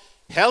of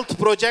health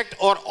project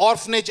or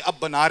orphanage ab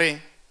bana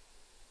rahe.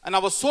 And I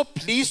was so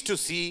pleased to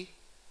see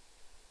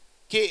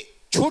कि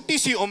छोटी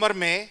सी उम्र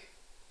में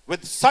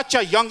with such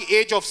a young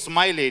age of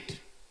Smile Aid,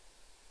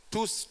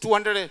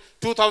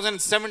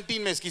 2017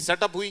 में इसकी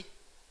setup हुई.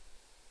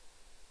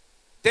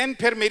 Then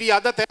फिर मेरी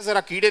आदत है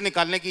जरा कीड़े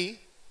निकालने की.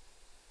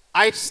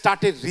 I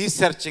started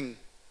researching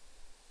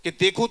कि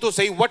देखूं तो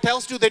सही what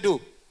else do they do,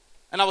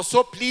 and I was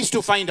so pleased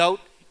to find out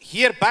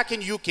here back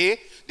in UK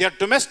there are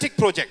domestic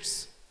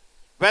projects,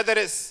 whether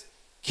it's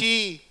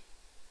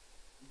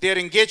their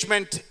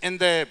engagement in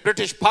the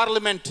British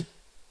Parliament,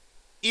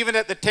 even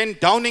at the 10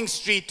 Downing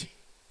Street.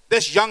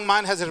 This young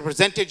man has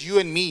represented you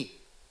and me,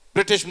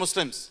 British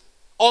Muslims.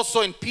 Also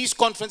in peace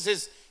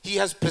conferences, he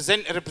has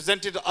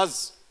represented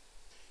us.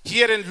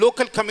 Here in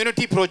local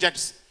community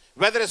projects,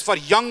 whether it's for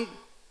young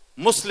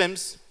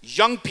Muslims,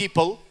 young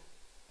people,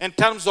 in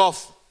terms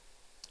of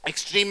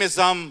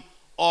extremism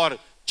or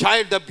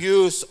child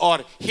abuse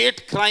or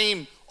hate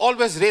crime,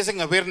 always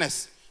raising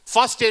awareness.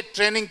 First aid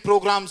training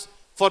programs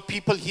for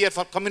people here,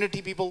 for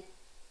community people.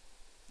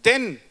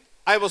 Then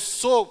I was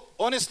so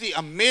honestly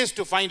amazed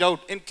to find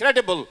out,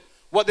 incredible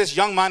what this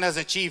young man has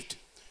achieved.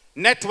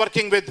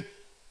 Networking with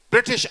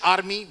British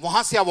Army,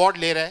 wahan se award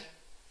le raha hai.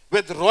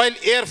 With Royal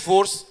Air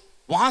Force,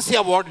 wahan se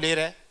award le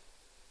raha hai.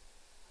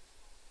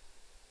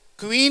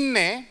 Queen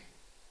ने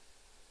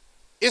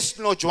इस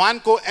नौजवान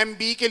को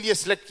MB के लिए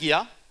select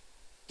किया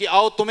कि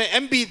आओ तुम्हें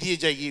MB दी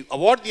जाएगी,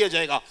 अवार्ड दिया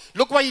जाएगा.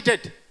 Look what he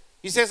did.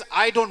 He says,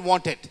 I don't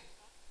want it,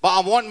 but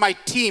I want my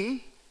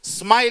team,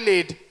 Smile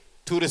Aid,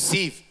 to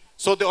receive.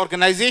 So the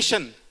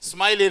organization,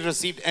 Smile Aid,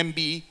 received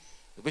MB,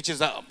 which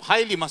is a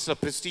highly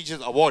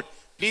prestigious award.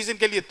 Please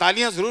इनके लिए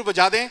तालियां जरूर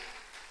बजा दें.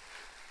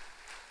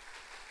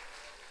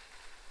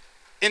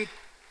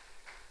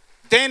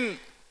 Then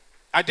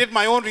I did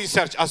my own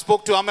research. I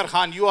spoke to Amir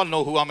Khan. You all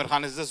know who Amir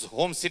Khan is, this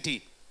home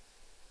city.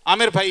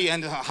 Amir Bhai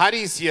and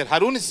Hari is here,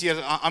 Harun is here,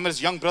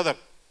 Amir's young brother,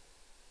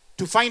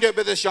 to find out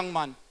with this young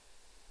man.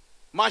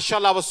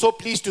 MashaAllah, I was so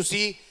pleased to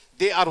see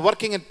they are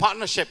working in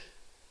partnership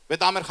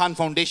with Amir Khan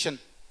Foundation.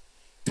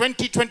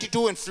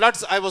 2022 in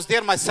floods, I was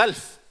there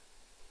myself.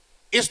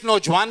 इस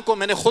नौजवान को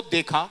मैंने खुद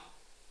देखा,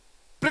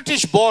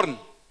 British born,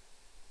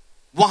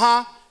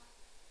 वहाँ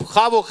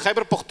खा वो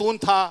खैबर पख्तून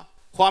था,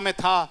 ख्वा में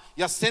था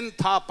या सिंध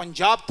था,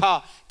 पंजाब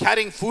था,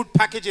 carrying food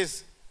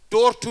packages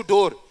door to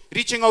door,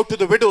 reaching out to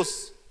the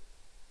widows.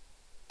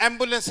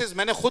 Ambulances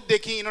मैंने खुद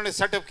देखी, इन्होंने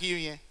सेटअप की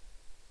हुई हैं.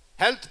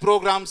 Health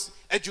programs,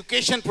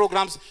 education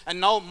programs, and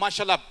now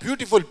mashallah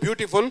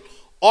beautiful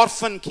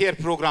orphan care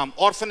program,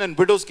 orphan and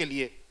widows के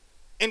लिए.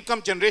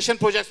 Income generation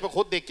projects मैं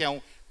खुद देख के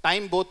आऊँ.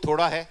 Time बहुत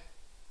थोड़ा है.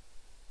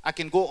 I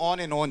can go on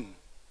and on.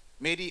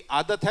 मेरी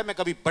आदत है मैं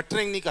कभी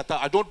buttering नहीं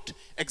करता. I don't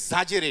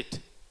exaggerate.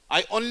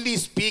 I only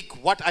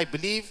speak what I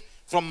believe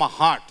from my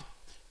heart.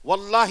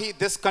 Wallahi,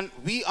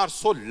 we are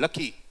so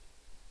lucky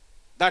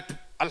that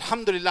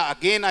alhamdulillah,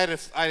 again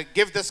I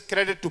give this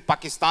credit to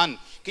Pakistan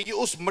कि ये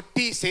उस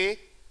मिट्टी से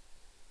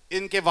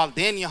इनके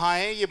वालिदैन यहाँ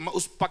हैं, ये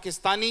उस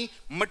पाकिस्तानी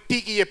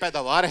मिट्टी की ये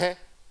पैदावार है.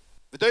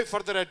 Without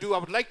further ado, I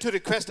would like to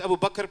request Abu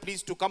Bakr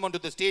please to come onto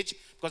the stage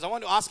because I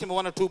want to ask him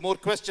one or two more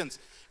questions.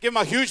 Give him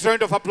a huge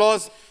round of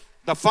applause.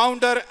 The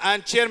founder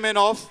and chairman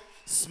of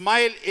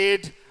Smile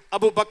Aid,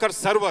 Abu Bakr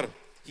Sarwar.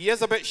 He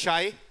is a bit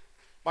shy,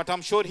 but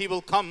I'm sure he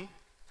will come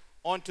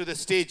onto the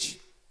stage.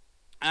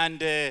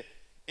 And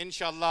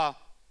inshallah,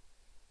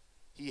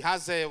 he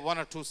has one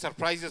or two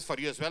surprises for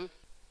you as well.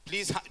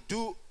 Please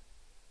do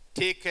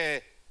take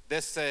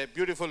this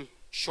beautiful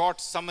short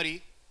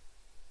summary.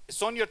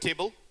 It's on your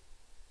table.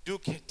 Do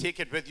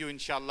take it with you,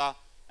 inshallah,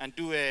 and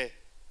do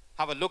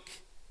have a look,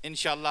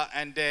 inshallah.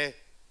 And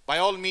by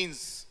all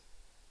means,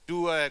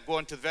 do go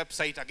onto the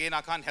website. Again,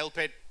 I can't help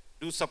it.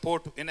 Do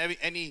support in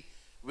any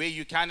way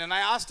you can. And I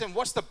asked him,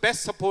 what's the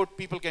best support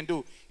people can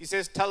do? He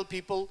says, tell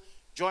people,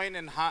 join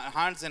in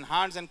hands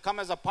and come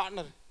as a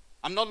partner.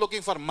 I'm not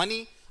looking for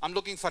money. I'm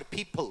looking for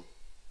people,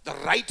 the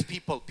right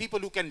people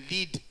who can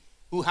lead,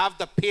 who have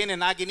the pain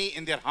and agony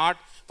in their heart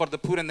for the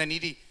poor and the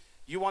needy.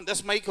 You want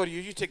this mic or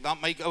you take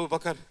that mic, Abu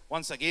Bakr,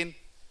 once again.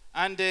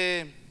 And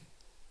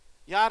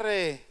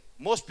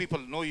most people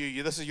know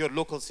you. This is your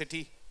local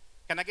city.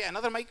 Can I get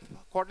another mic,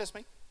 cordless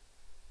mic?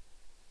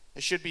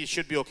 It should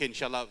be okay,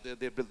 inshallah.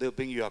 They'll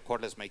bring you a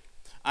cordless mic.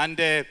 And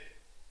I'll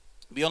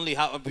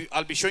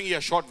be showing you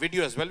a short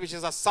video as well, which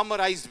is a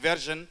summarized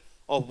version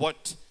of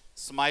what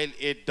Smile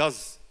Aid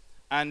does.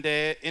 And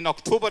in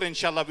October,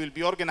 inshallah, we'll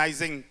be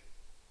organizing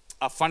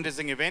a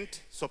fundraising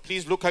event. So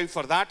please look out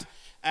for that.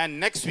 And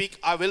next week,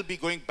 I will be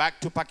going back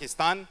to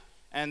Pakistan.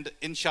 And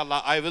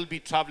inshallah, I will be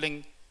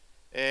traveling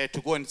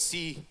to go and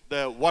see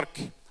the work.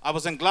 I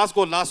was in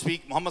Glasgow last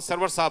week. Muhammad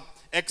Sarwar Sahab,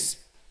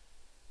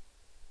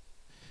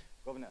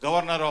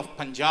 ex-governor of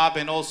Punjab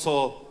and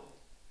also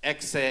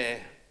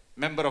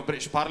ex-member of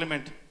British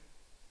Parliament.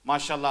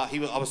 MashaAllah,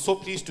 I was so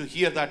pleased to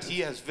hear that he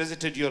has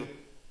visited your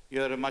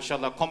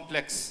MashaAllah,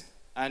 complex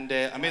and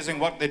amazing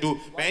work they do.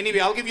 But anyway,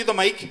 I'll give you the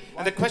mic.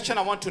 And the question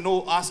I want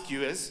to ask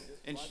you is...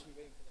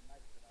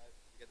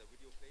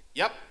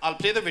 Yep, I'll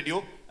play the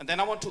video. And then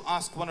I want to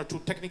ask one or two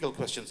technical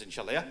questions,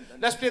 inshallah. Yeah?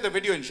 Let's play the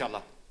video,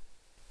 inshallah.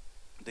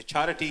 The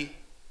charity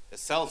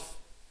itself,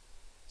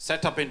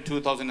 set up in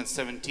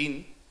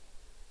 2017,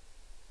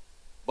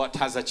 but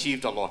has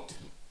achieved a lot.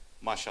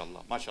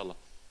 MashaAllah, MashaAllah.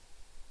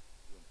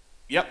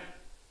 Yep.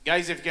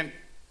 Guys, if you can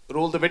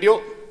roll the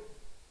video.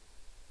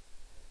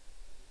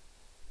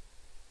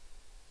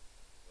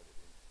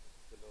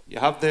 You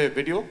have the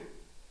video?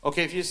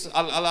 Okay,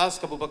 I'll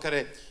ask Abu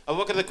Bakr.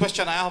 Abu Bakr, the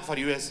question I have for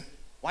you is,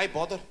 why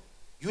bother?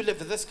 You live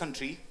in this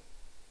country,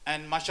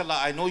 and mashallah,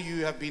 I know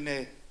you have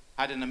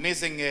had an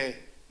amazing,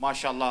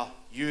 mashallah,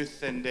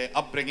 youth and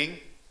upbringing.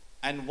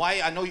 And why?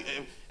 I know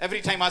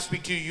every time I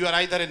speak to you, you are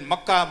either in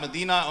Makkah,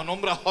 Medina, on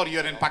Umrah, or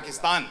you're in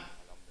Pakistan.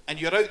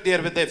 And you're out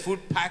there with the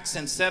food packs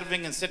and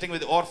serving and sitting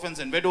with orphans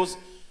and widows.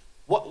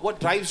 What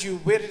drives you?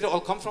 Where did it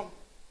all come from?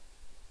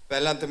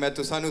 पहला तो मैं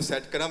तुसानू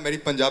set करा मेरी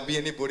पंजाबी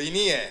इतनी बुरी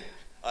नहीं है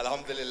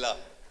अल्हम्दुलिल्लाह.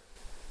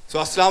 So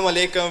assalamu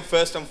alaikum.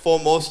 First and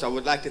foremost, I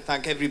would like to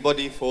thank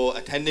everybody for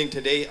attending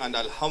today, and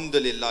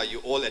alhamdulillah, you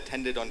all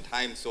attended on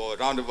time. So a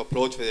round of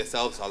applause for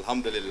yourselves,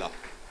 alhamdulillah.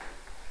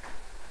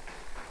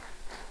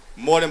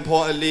 More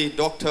importantly,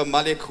 Dr.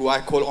 Malik, who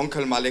I call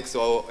Uncle Malik,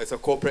 so it's a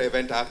corporate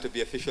event, I have to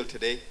be official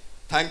today.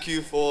 Thank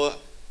you for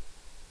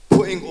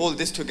putting all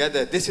this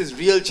together. This is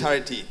real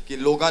charity. Ki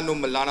logan nu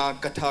milana,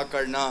 katha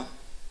karna,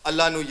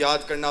 Allah nu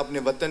yaad karna,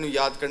 apne watan nu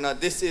yaad karna.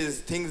 This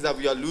is things that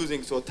we are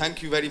losing. So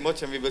thank you very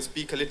much, and we will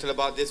speak a little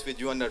about this with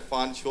you and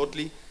Irfan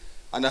shortly.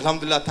 And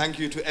alhamdulillah, thank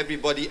you to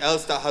everybody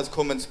else that has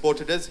come and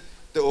supported us.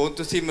 तो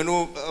तुसी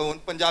मनु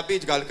पंजाबी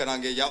च गल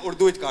करांगे या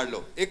उर्दू च कर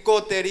लो. Eco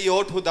तेरी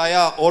ओठ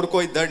खुदाया और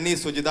कोई दर नहीं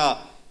सुझदा,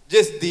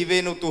 जिस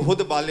दीवे नु तू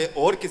खुद बाले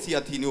और किसी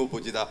हथी नहीं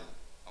बुझदा.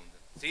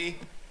 See,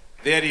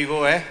 there you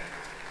go, eh?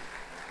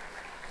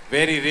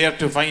 Very rare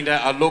to find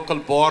a local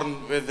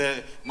born with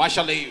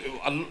mashallah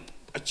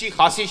अच्छी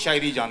खासी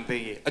शायरी जानते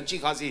हैं ये, अच्छी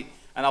खासी,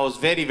 and I was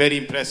very very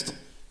impressed,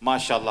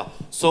 mashallah.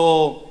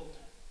 So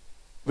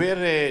where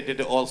did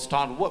it all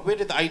start? Where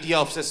did the idea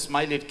of this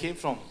Smile Aid came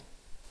from?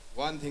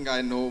 One thing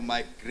I know,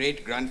 my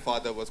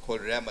great-grandfather was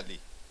called Ram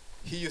Ali.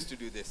 He used to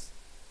do this.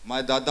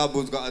 My Dada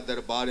Buzga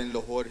Darbar in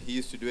Lahore, he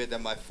used to do it,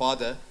 and my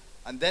father.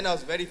 And then I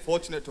was very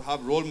fortunate to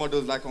have role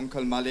models like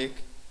Uncle Malik,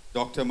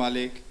 Dr.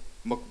 Malik,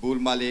 Makbul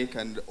Malik,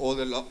 and all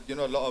the, a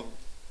lot of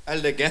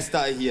elder guests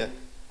that are here.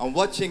 I'm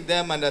watching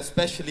them, and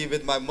especially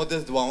with my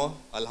mother's dua,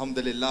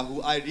 alhamdulillah,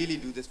 who I really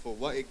do this for.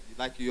 What,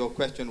 like your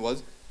question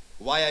was,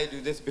 why I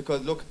do this?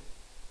 Because look,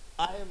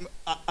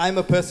 I'm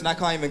a person, I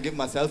can't even give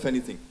myself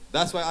anything.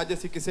 That's why I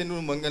just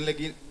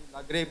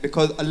say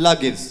because Allah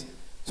gives.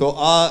 So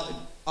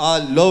our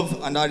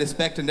love and our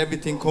respect and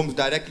everything comes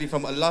directly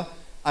from Allah.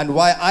 And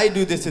why I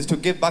do this is to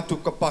give back to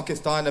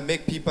Pakistan and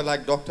make people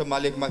like Dr.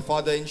 Malik, my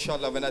father,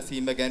 inshallah, when I see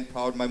him again,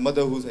 proud. My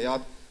mother, who's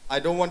Hayat. I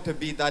don't want to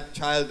be that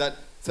child that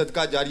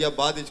Sadqa Jariya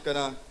Badij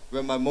Kana,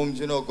 when my mom's,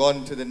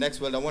 gone to the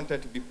next world. I want her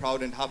to be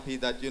proud and happy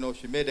that,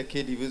 she made a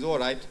kid, he was all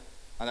right.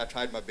 And I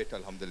tried my bit,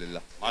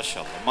 alhamdulillah.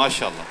 MashaAllah,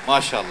 MashaAllah,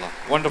 MashaAllah.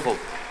 Wonderful.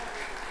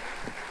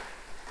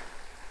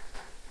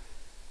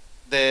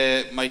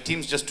 My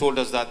teams just told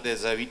us that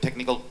there's a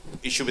technical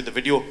issue with the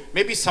video.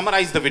 Maybe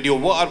summarize the video.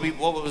 What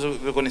was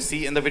we going to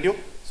see in the video?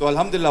 So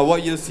alhamdulillah,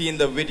 what you'll see in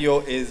the video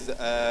is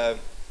our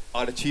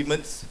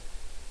achievements.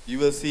 You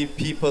will see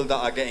people that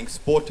are getting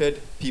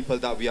supported, people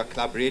that we are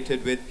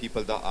collaborated with,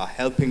 people that are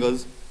helping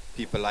us,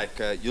 people like,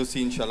 you'll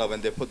see inshallah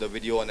when they put the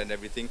video on and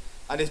everything.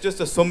 And it's just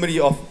a summary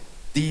of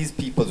these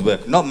people's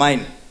work, not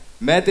mine.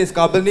 Which is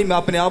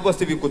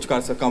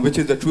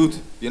the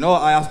truth.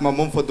 I asked my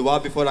mom for dua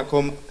before I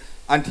come.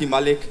 Auntie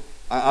Malik,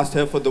 I asked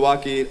her for dua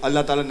ki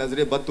Allah Ta'ala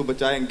nazre bad to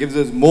bachaye and gives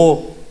us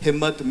more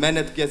himmat,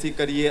 mehnat ki aisi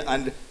kariye.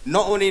 And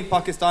not only in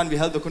Pakistan, we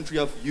held the country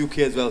of UK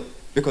as well,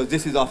 because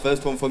this is our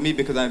first one for me,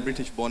 because I'm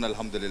British born,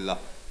 alhamdulillah.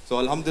 So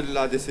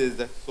alhamdulillah, this is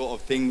the sort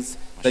of things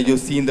that you'll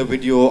see in the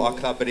video, our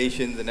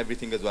collaborations and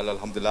everything as well,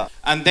 alhamdulillah.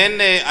 And then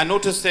I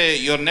noticed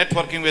you're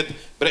networking with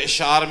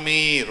British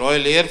Army,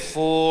 Royal Air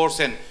Force,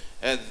 and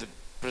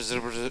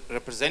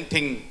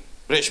representing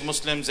British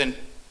Muslims in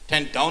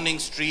 10 Downing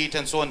Street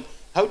and so on.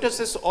 How does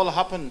this all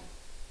happen?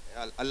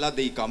 Allah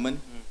de common,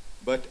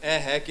 but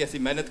I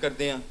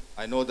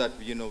know that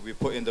we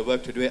put in the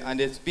work to do it, and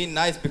it's been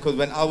nice because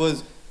when I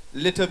was a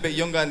little bit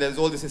younger and there's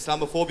all this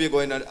Islamophobia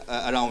going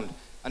around,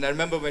 and I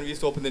remember when we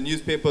used to open the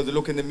newspapers,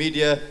 look in the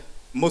media,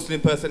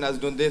 Muslim person has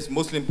done this,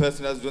 Muslim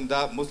person has done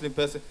that, Muslim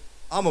person.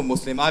 I'm a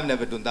Muslim, I've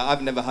never done that.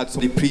 I've never had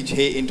somebody preach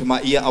hate into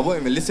my ear. I won't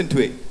even listen to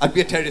it. I'd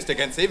be a terrorist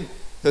against him.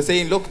 So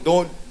saying, look,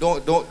 don't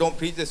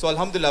preach this. So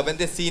alhamdulillah, when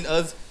they've seen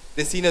us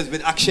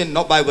with action,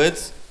 not by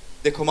words.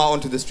 They come out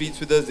onto the streets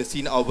with us, they've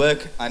seen our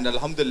work, and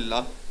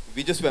alhamdulillah,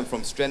 we just went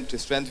from strength to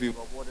strength. We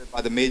were awarded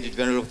by the Major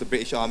General of the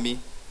British Army.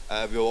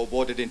 We were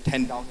awarded in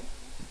 10 Downing Street,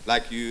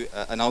 like you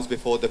announced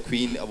before, the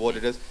Queen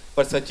awarded us.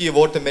 But sachi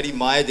award to meri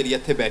maa hai jehdi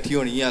itthe baithi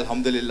honi hai,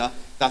 alhamdulillah.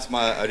 That's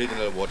my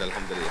original award,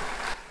 alhamdulillah.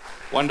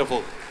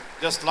 Wonderful.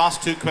 Just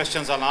last 2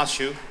 questions I'll ask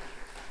you.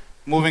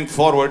 Moving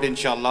forward,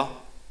 inshallah,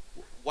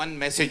 one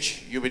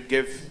message you would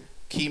give,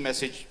 key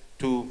message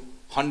to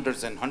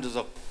hundreds and hundreds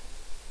of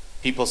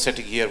people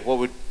sitting here, what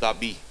would that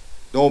be?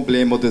 Don't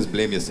blame others,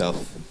 blame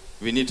yourself.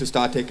 We need to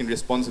start taking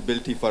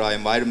responsibility for our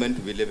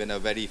environment. We live in a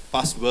very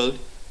fast world.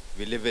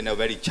 We live in a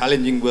very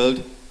challenging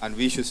world, and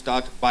we should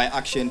start by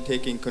action,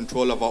 taking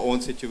control of our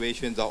own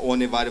situations, our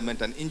own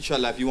environment. And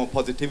inshallah, if you want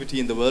positivity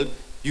in the world,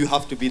 you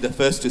have to be the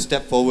first to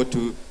step forward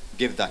to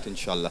give that,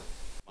 inshallah.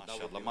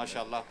 MashaAllah,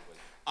 MashaAllah.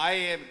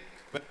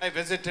 When I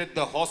visited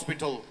the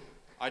hospital,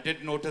 I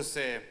did notice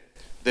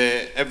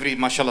every,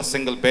 mashallah,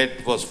 single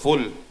bed was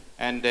full.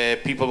 And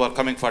people were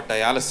coming for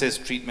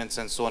dialysis treatments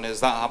and so on.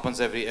 As that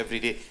happens every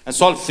day, and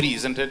it's all free,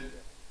 isn't it?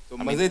 So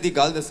I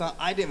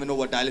didn't even know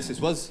what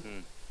dialysis was.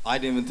 I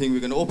didn't even think we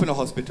were going to open a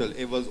hospital.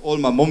 It was all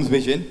my mom's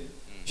vision.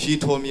 She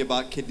told me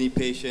about kidney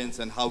patients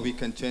and how we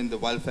can turn the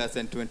welfare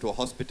center into a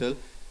hospital.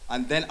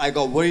 And then I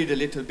got worried a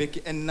little bit.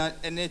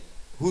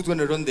 Who's going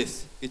to run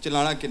this?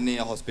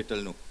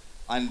 Hospital.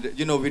 And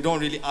we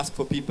don't really ask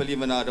for people.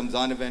 Even our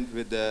Ramzan event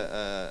with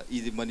the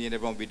easy money and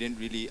everyone, we didn't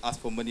really ask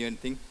for money or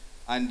anything.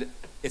 And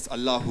it's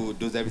Allah who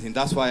does everything.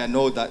 That's why I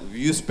know that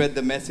you spread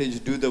the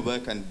message, do the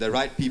work, and the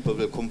right people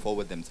will come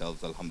forward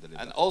themselves, alhamdulillah.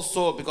 And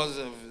also, because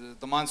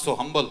the man's so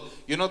humble,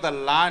 the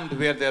land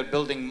where they're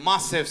building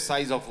massive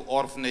size of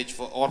orphanage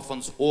for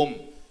orphans' home,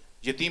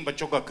 yatim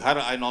bachon ka ghar,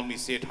 I normally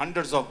say it,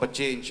 hundreds of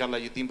bache, inshallah,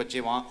 yatim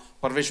bache wahan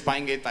parvish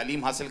payenge,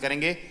 taaleem hasil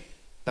karenge.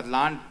 The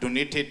land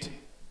donated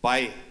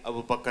by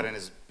Abu Bakr and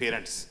his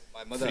parents.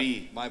 My mother,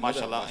 free,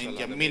 mashallah, inki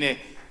ammi ne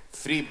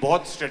free,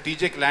 बहुत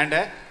strategic land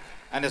hai.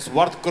 And it's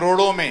worth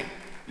करोड़ों में,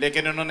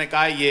 लेकिन उन्होंने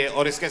कहा ये,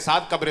 और इसके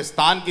साथ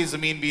कब्रिस्तान की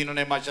ज़मीन भी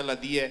इन्होंने माशाल्लाह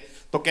दी है,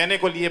 तो कहने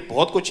को लिए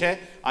बहुत कुछ है.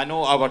 I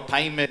know our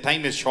time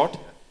is short,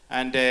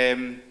 and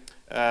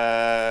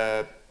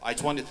I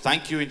just want to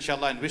thank you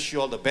inshallah and wish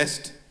you all the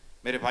best.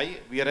 मेरे भाई,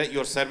 we are at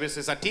your service.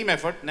 It's a team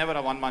effort, never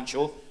a one-man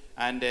show,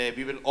 and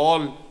we will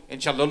all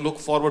inshallah look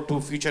forward to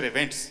future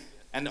events.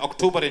 And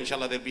October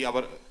inshallah there'll be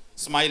our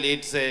Smile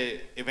AIDS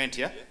event,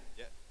 yeah?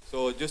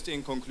 So just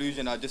in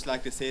conclusion, I'd just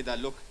like to say that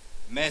look,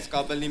 this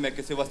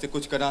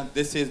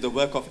is the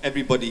work of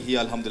everybody here,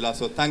 alhamdulillah.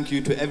 So thank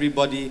you to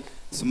everybody,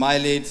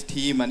 Smile AIDS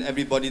team and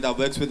everybody that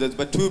works with us.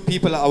 But 3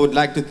 people I would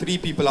like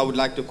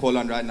to call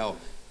on right now.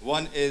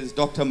 One is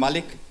Dr.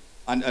 Malik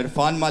and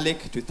Irfan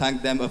Malik, to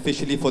thank them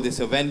officially for this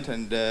event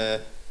and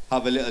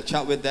have a little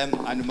chat with them.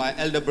 And my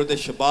elder brother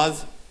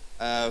Shabazz,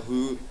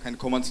 who can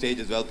come on stage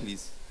as well,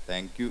 please.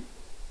 Thank you.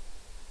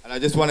 And I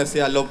just want to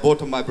say I love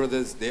both of my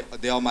brothers.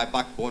 They are my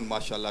backbone,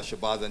 mashallah,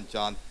 Shabaz and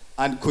Chan,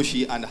 and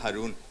Kushi and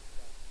Harun.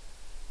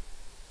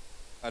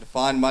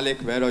 Arfan Malik,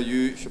 where are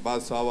you?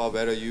 Shabaz Sawa,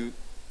 where are you?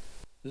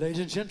 Ladies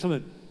and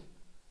gentlemen,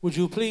 would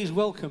you please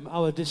welcome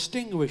our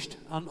distinguished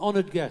and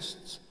honoured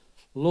guests,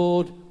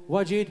 Lord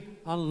Wajid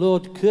and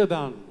Lord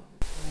Kurban.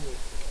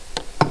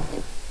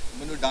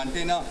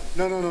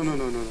 No.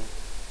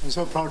 I'm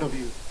so proud of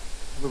you.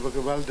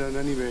 Well done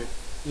anyway.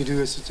 You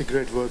do such a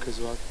great work as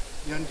well.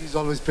 The auntie's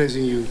always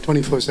praising you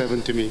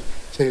 24/7 to me.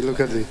 Say, look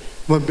at the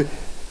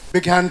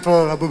big hand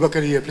for Abu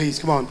Bakr here, please.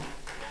 Come on.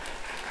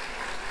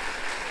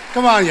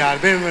 Come on, yaar.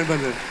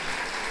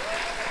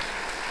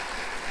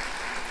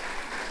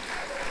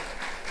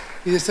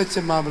 He's such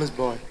a marvelous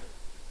boy.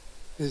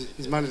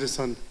 He's my little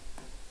son.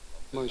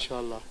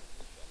 MashaAllah.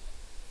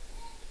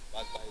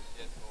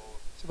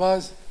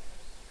 Shabaz.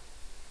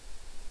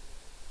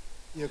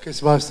 Okay,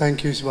 Shabaz.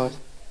 Thank you, Shabaz.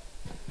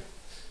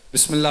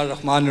 Bismillah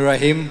ar-Rahman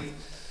ar-Rahim.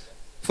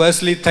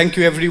 Firstly, thank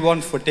you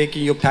everyone for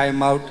taking your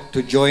time out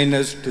to join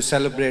us to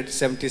celebrate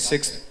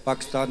 76th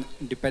Pakistan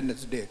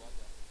Independence Day.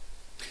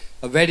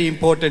 A very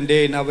important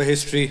day in our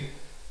history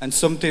and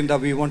something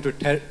that we want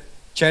to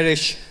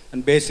cherish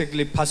and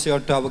basically pass it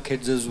on to our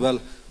kids as well.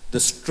 The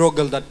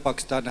struggle that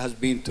Pakistan has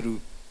been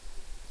through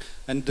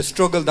and the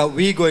struggle that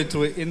we're going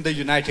through in the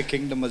United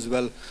Kingdom as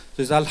well.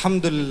 So it's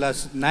alhamdulillah,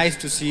 nice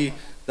to see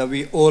that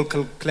we all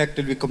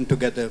collectively come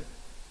together.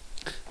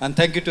 And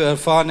thank you to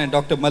Irfan and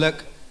Dr.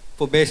 Malik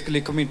for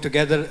basically coming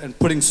together and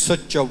putting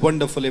such a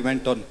wonderful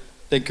event on.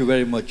 Thank you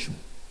very much.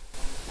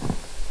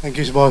 Thank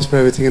you, Shabaz, for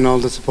everything and all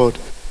the support.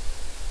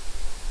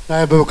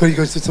 Now, Abu Bakr, you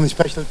got some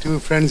special two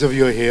friends of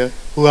yours here.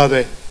 Who are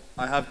they?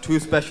 I have two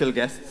special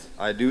guests.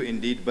 I do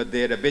indeed, but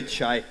they're a bit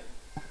shy.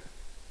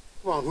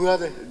 Come on, who are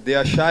they? They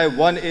are shy.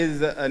 One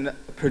is a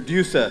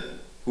producer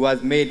who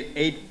has made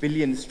 8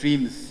 billion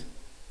streams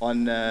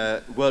on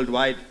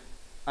worldwide.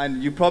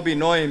 And you probably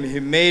know him. He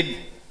made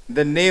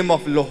the name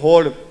of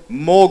Lahore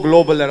more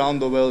global around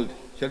the world.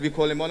 Shall we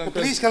call him on?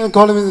 Uncle? Please come and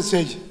call him on the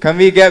stage. Can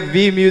we get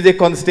V Music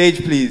on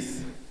stage,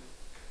 please?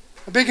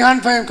 A big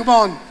hand for him, come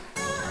on.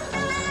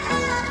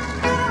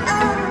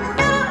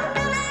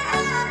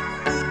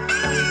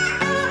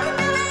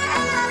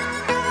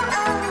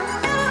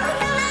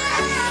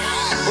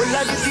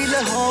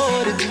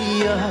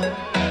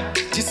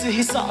 जिस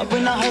हिसाब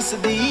ना हस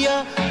दिया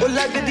वो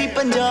लगदी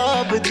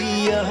पंजाब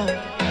दिया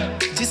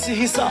जिस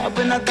हिसाब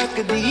ना तक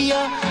दिया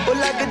वो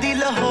लगदी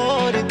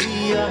लाहौर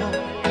दिया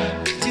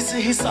जिस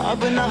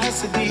हिसाब ना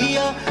हस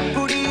दिया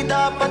कुड़ी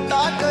दा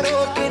पता करो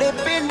किड़े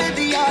पिंड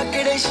दिया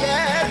किड़े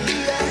शहर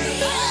दिया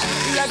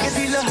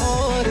लगदी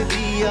लाहौर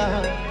दिया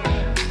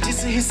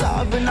जिस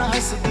हिसाब ना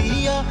हस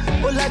दिया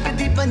वो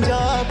लगदी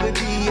पंजाब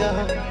दिया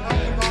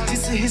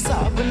जिस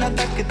हिसाब ना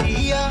तक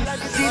दिया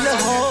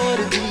लाहौर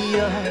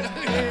दिया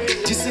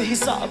जिस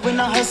हिसाब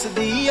ना हस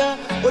दिया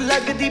वो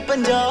लगदी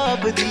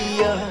पंजाब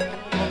दिया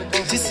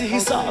जिस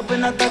हिसाब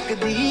ना तक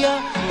दिया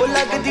वो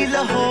लगदी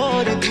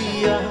लाहौर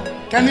दिया.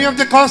 Can we have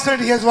the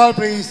consulate as well,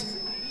 please?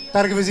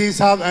 Tariq Wazir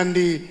Sahab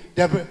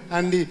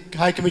and the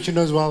High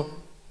Commissioner as well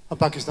of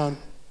Pakistan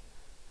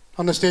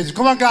on the stage.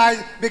 Come on,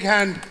 guys, big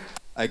hand.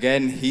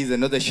 Again, he's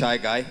another shy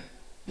guy.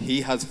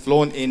 He has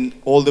flown in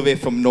all the way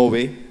from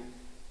Norway.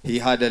 He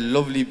had a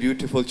lovely,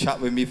 beautiful chat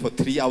with me for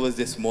 3 hours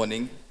this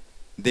morning.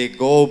 They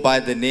go by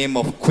the name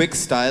of Quick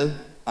Style,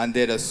 and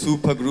they're a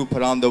super group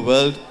around the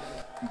world.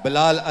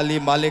 Bilal Ali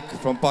Malik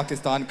from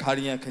Pakistan,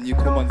 Khariyan, can you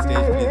come on stage,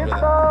 please,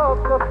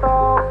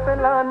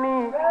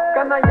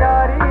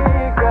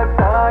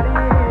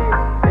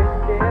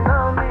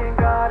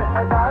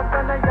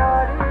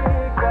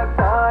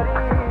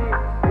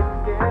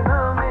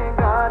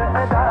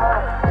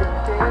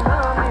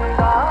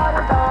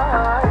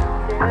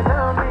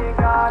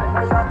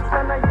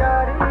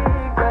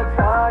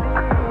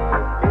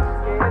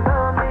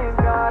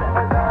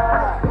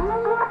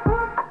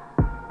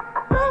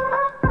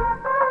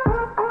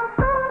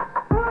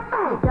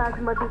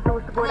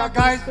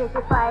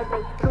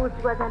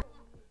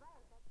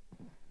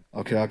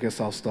 Okay, I guess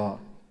I'll start.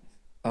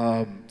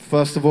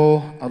 First of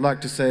all, I'd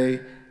like to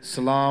say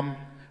salam,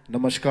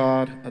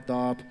 namaskar,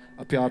 adab,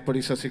 a pyar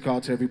pari sat sri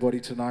akal to everybody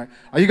tonight.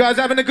 Are you guys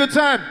having a good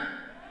time?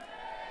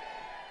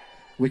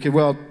 Wicked.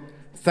 Well,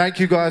 thank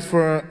you guys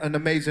for an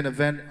amazing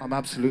event. I'm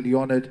absolutely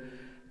honored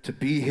to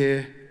be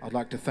here. I'd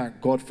like to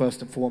thank God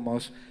first and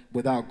foremost.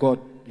 Without God,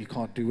 you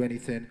can't do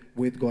anything.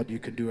 With God, you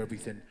can do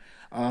everything.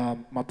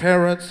 My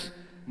parents,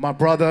 my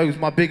brother, who's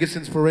my biggest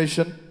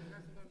inspiration.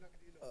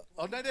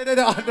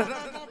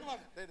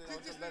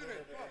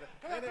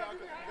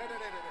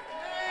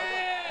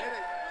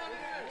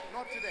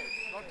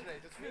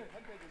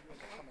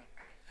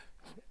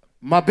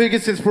 My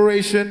biggest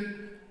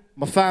inspiration,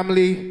 my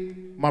family,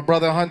 my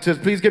brother Hunters.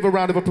 Please give a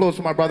round of applause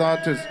for my brother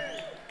Hunters.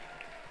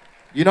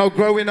 You know,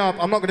 growing up,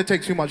 I'm not going to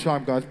take too much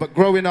time, guys, but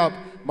growing up,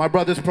 my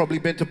brother's probably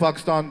been to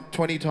Pakistan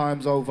 20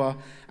 times over,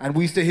 and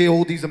we used to hear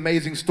all these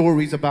amazing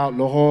stories about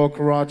Lahore,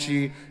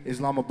 Karachi,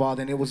 Islamabad,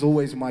 and it was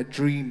always my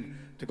dream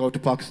to go to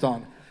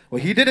Pakistan.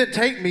 Well, he didn't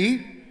take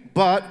me,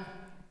 but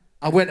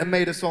I went and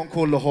made a song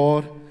called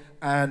Lahore,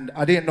 and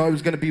I didn't know it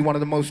was going to be one of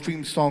the most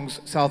streamed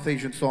songs, South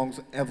Asian songs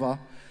ever.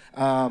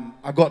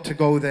 I got to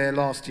go there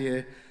last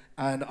year,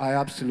 and I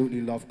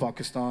absolutely love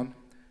Pakistan.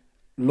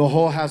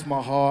 Lahore has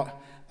my heart,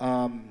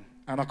 and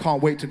I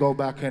can't wait to go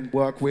back and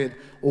work with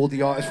all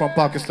the artists from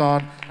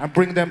Pakistan and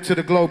bring them to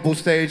the global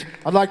stage.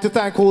 I'd like to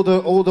thank all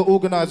the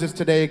organizers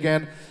today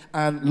again,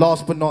 and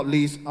last but not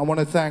least, I want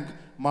to thank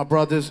my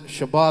brothers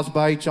Shabazz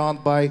Bhai,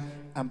 Chand Bhai,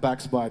 and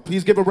Bax Bhai.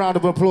 Please give a round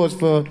of applause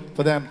for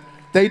them.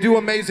 They do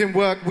amazing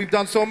work. We've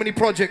done so many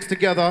projects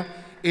together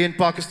in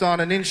Pakistan,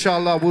 and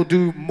inshallah we'll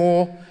do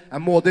more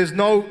and more. There's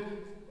no,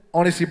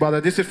 honestly brother,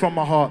 this is from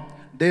my heart.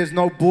 There's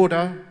no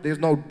border, there's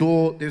no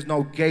door, there's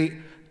no gate,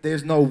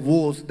 there's no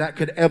walls that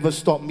could ever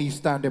stop me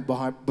standing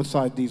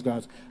beside these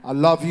guys. I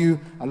love you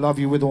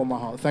with all my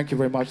heart. Thank you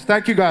very much.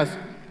 Thank you guys.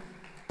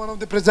 One of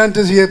the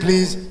presenters here,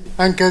 please.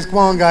 Anchors, come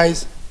on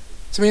guys.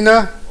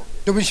 Samina,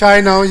 don't be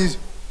shy now.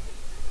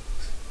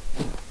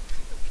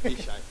 Be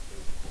shy.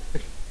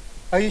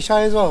 Are you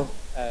shy as well?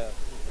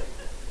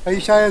 Are you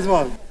shy as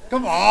well?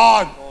 Come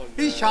on,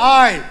 he's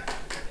shy.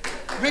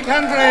 Big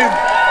hand for him.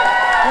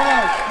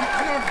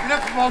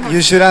 Come on.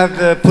 You should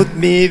have put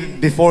me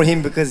before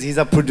him because he's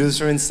a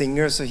producer and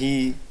singer, so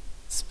he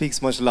speaks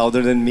much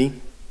louder than me.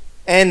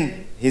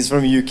 And he's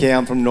from UK,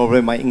 I'm from Norway.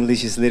 My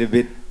English is a little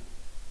bit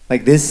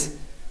like this.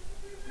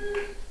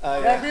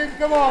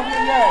 Come on,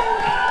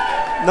 yeah.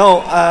 No,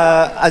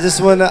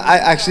 I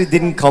actually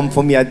didn't come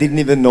for me. I didn't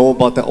even know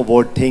about the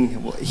award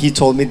thing. He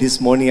told me this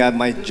morning,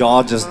 my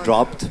jaw just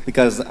dropped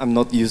because I'm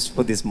not used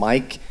for this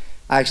mic.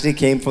 I actually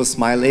came for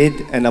Smile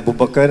Aid and Abu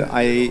Bakr.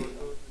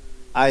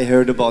 I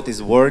heard about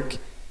his work,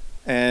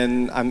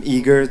 and I'm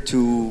eager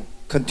to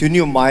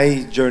continue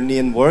my journey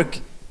and work,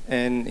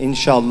 and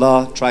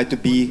inshallah try to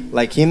be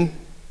like him,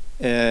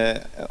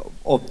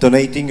 of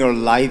donating your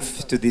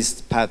life to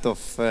this path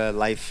of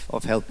life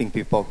of helping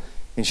people,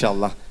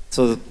 inshallah.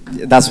 So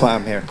that's why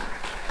I'm here.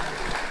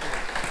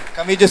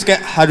 Can we just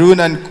get Haroon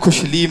and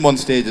Kushaleem on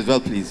stage as well,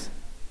 please?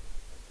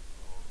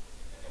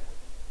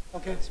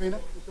 Okay, Smina,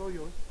 it's all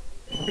yours.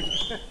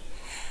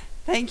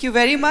 Thank you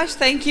very much.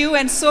 Thank you,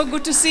 and so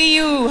good to see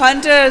you,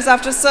 Hunters,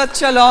 after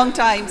such a long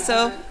time.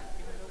 So,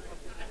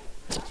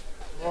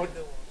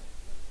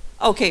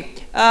 okay,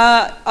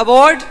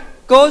 award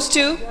goes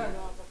to.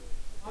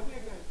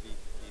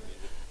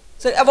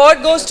 So,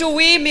 award goes to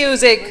We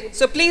Music.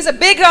 So, please, a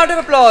big round of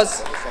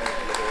applause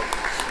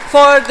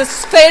for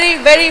this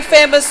very, very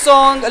famous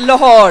song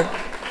Lahore.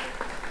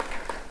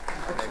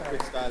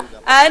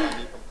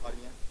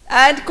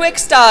 And Quick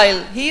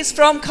Style. He's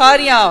from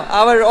Khariyan,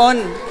 our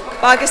own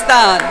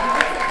Pakistan.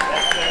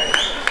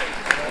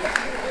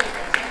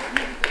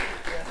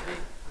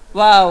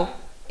 Wow.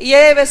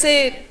 ये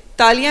वैसे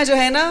तालियां जो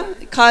है ना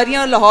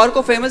खारियां और लाहौर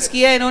को famous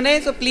किया है इन्होंने,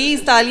 तो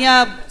प्लीज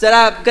तालियां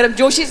जरा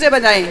गर्मजोशी से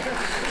बजाएं.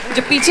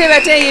 जो पीछे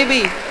बैठे हैं ये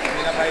भी.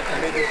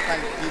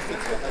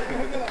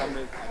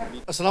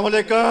 अस्सलाम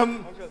वालेकुम.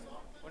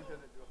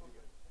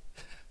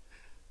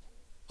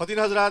 ख़वातीन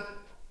हज़रात,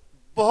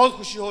 बहुत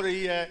खुशी हो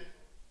रही है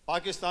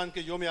पाकिस्तान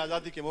के योम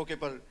आज़ादी के मौके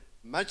पर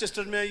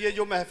मैनचेस्टर में ये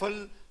जो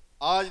महफिल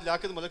आज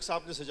लियाकत मलिक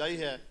साहब ने सजाई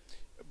है,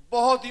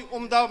 बहुत ही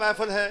उम्दा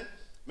महफिल है.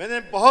 मैंने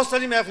बहुत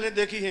सारी महफिलें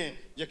देखी हैं,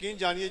 यकीन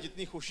जानिए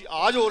जितनी खुशी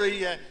आज हो रही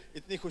है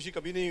इतनी खुशी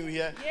कभी नहीं हुई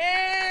है.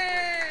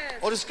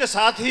 और इसके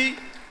साथ ही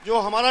जो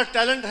हमारा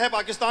टैलेंट है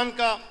पाकिस्तान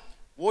का,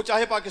 वो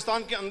चाहे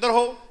पाकिस्तान के अंदर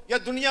हो या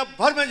दुनिया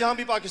भर में जहाँ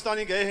भी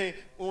पाकिस्तानी गए हैं,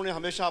 उन्होंने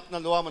हमेशा अपना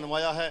लोहा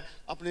मनवाया है,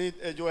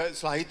 अपनी जो है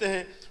सलाहियतें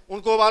हैं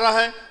उनको उभारा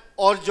है.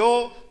 और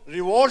जो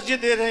रिवॉर्ड्स ये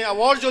दे रहे हैं,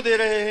 अवार्ड जो दे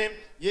रहे हैं,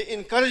 ये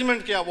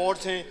इनकरेजमेंट के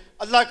अवार्ड्स हैं.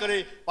 अल्लाह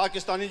करे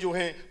पाकिस्तानी जो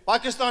हैं,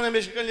 पाकिस्तान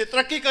हमेशा के लिए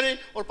तरक्की करें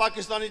और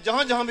पाकिस्तानी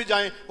जहाँ जहाँ भी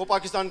जाएं वो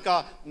पाकिस्तान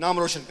का नाम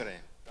रोशन करें.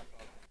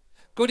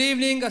 Good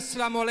evening,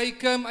 assalamu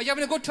alaikum. Are you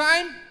having a good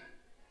time?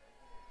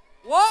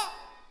 What?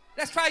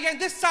 Let's try again.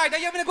 This side, are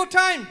you having a good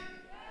time?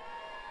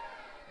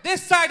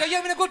 This side, are you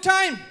having a good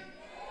time?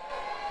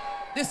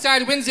 This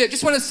side wins it.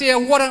 Just want to say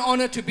what an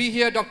honor to be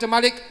here, Dr.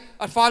 Malik,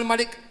 Arfal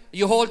Malik,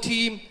 your whole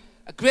team.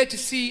 Great to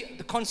see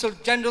the Consul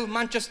General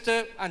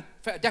Manchester and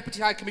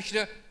Deputy High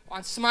Commissioner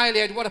and Smile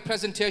Aid. What a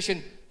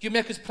presentation. You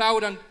make us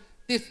proud, and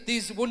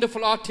these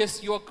wonderful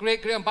artists, you are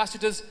great, great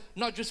ambassadors,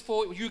 not just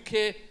for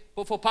UK,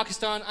 but for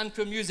Pakistan and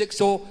for music.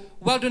 So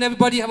well done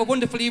everybody, have a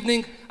wonderful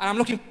evening, and I'm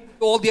looking forward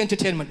to all the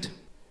entertainment.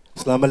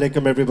 Assalamu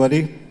alaikum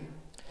everybody.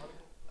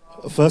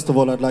 First of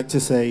all, I'd like to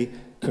say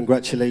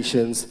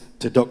congratulations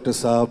to Dr.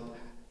 Saab,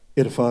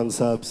 Irfan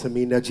Saab,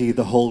 Samina ji,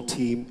 the whole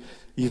team.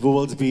 You've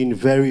always been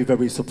very,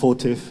 very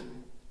supportive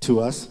to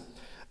us,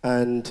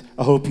 and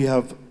I hope you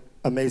have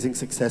amazing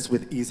success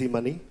with Easy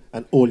Money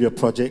and all your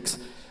projects.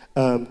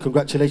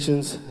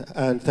 Congratulations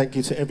and thank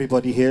you to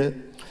everybody here.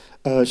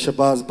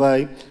 Shabazz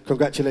Bhai,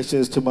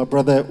 congratulations to my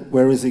brother,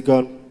 where is he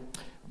gone?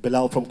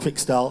 Bilal from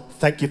Quickstyle,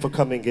 thank you for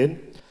coming in.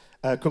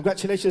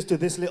 Congratulations to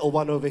this little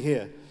one over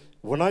here.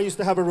 When I used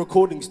to have a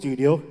recording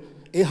studio,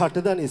 he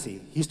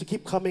used to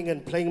keep coming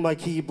and playing my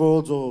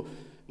keyboards or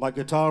my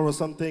guitar or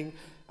something,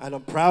 and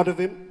I'm proud of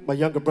him. My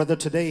younger brother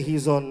today,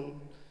 he's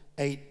on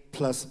 8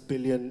 plus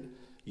billion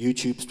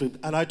YouTube streams.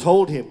 And I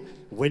told him,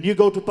 when you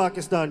go to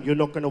Pakistan, you're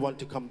not going to want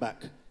to come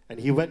back. And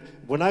he went,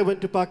 when I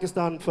went to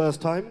Pakistan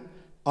first time,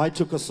 I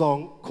took a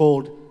song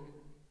called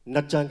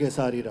Nachange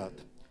Sari Raat.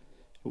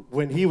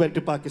 When he went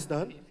to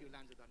Pakistan,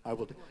 I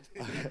will.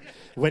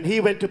 When he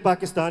went to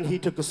Pakistan, he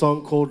took a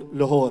song called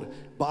Lahore.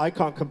 But I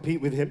can't compete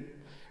with him.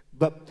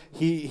 But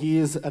he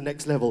is a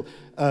next level.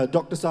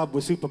 Dr. Saab, we're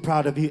super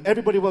proud of you.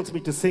 Everybody wants me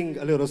to sing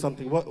a little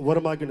something. What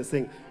am I going to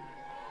sing?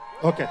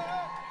 Okay.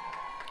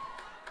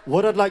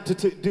 What I'd like to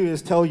do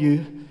is tell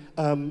you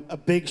a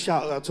big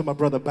shout out to my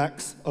brother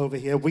Bax over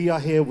here. We are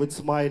here with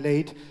Smile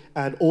Aid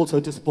and also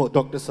to support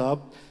Dr.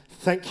 Saab.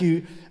 Thank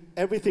you.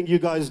 Everything you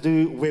guys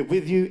do, we're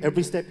with you.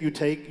 Every step you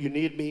take, you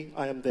need me,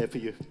 I am there for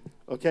you.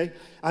 Okay?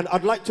 And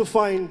I'd like to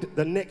find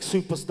the next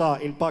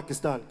superstar in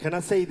Pakistan. Can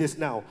I say this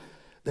now?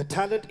 The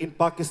talent in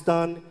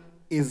Pakistan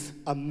is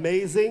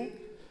amazing.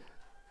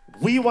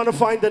 We want to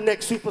find the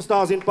next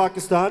superstars in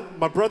Pakistan.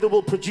 My brother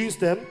will produce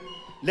them.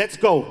 Let's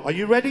go. Are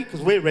you ready?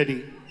 Because we're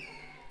ready.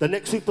 The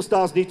next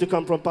superstars need to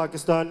come from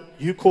Pakistan.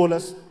 You call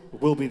us,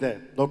 we'll be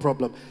there. No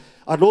problem.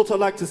 I'd also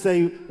like to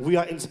say we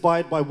are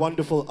inspired by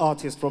wonderful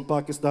artists from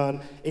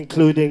Pakistan,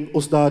 including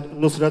Ustad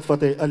Nusrat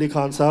Fateh Ali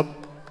Khan Saab.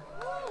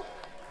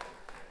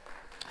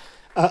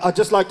 I'd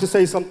just like to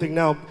say something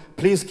now.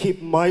 Please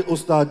keep my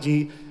Ustad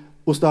Ji,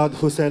 Ustad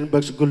Hussain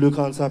Baksh Gullu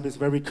Khan Saab is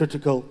very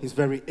critical. He's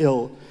very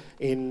ill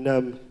in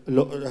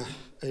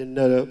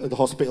the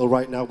hospital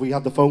right now. We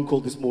had the phone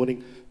call this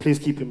morning. Please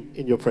keep him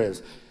in your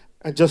prayers.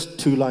 And just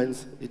 2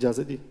 lines,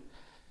 Ijazat Ji.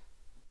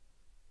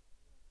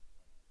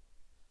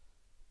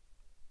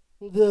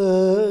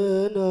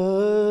 Dena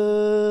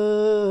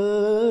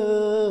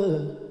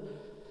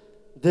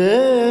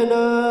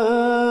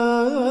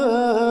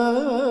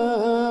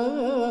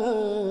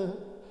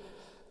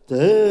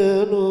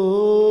Tenu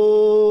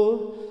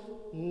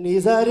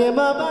Nizare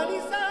Mabani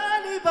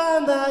Sali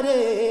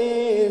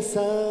Bandare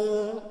Sa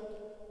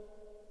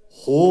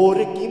Hor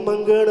ki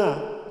mangana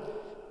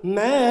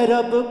मैं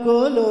रब को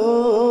लो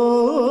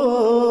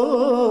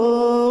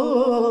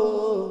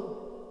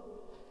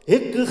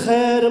एक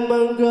खैर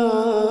मंगा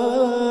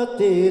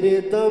तेरे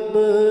दम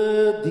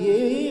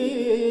दिए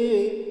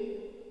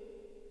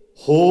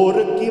होर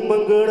की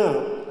मंगना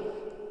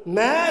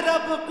मैं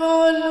रब को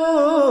लो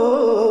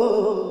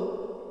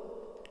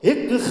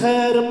एक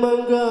खैर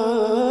मंगा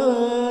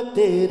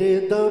तेरे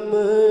दम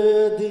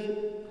दी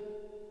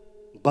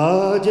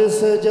बाज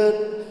सजन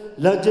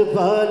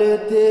लजपाले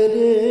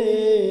तेरे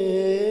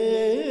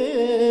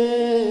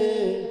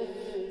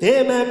ते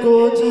मैं को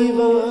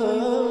जीवा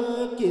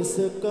किस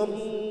कम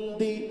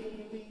दी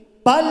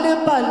पल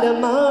पल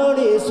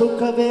माणे सुख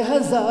वे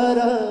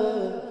हजारा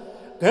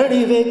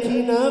घड़ी वेखी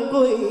ना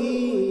कोई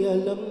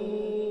अलम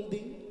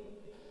दी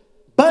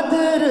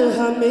बदर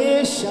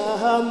हमेशा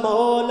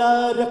मौला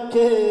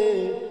रखे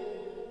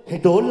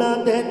डोला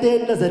दे दे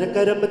नजर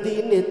करम दी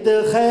नित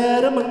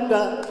खैर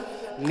मंगा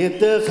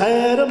नित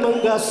खैर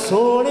मंगा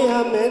सोनिया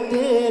मैं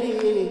तेरी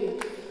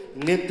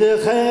नित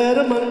खैर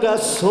मंगा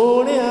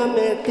सोनिया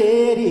मैं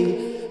तेरी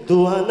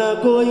दुआ ना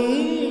कोई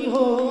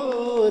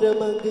होर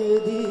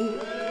मंगदी.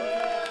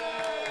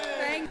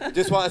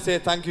 Just want to say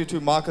thank you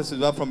to Marcus as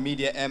well from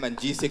Media M and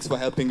G6 for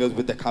helping us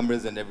with the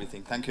cameras and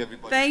everything. Thank you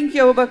everybody. Thank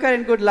you Abu Bakar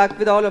and good luck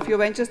with all of your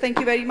ventures. Thank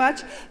you very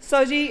much.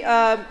 Soji,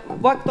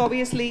 waqt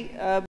obviously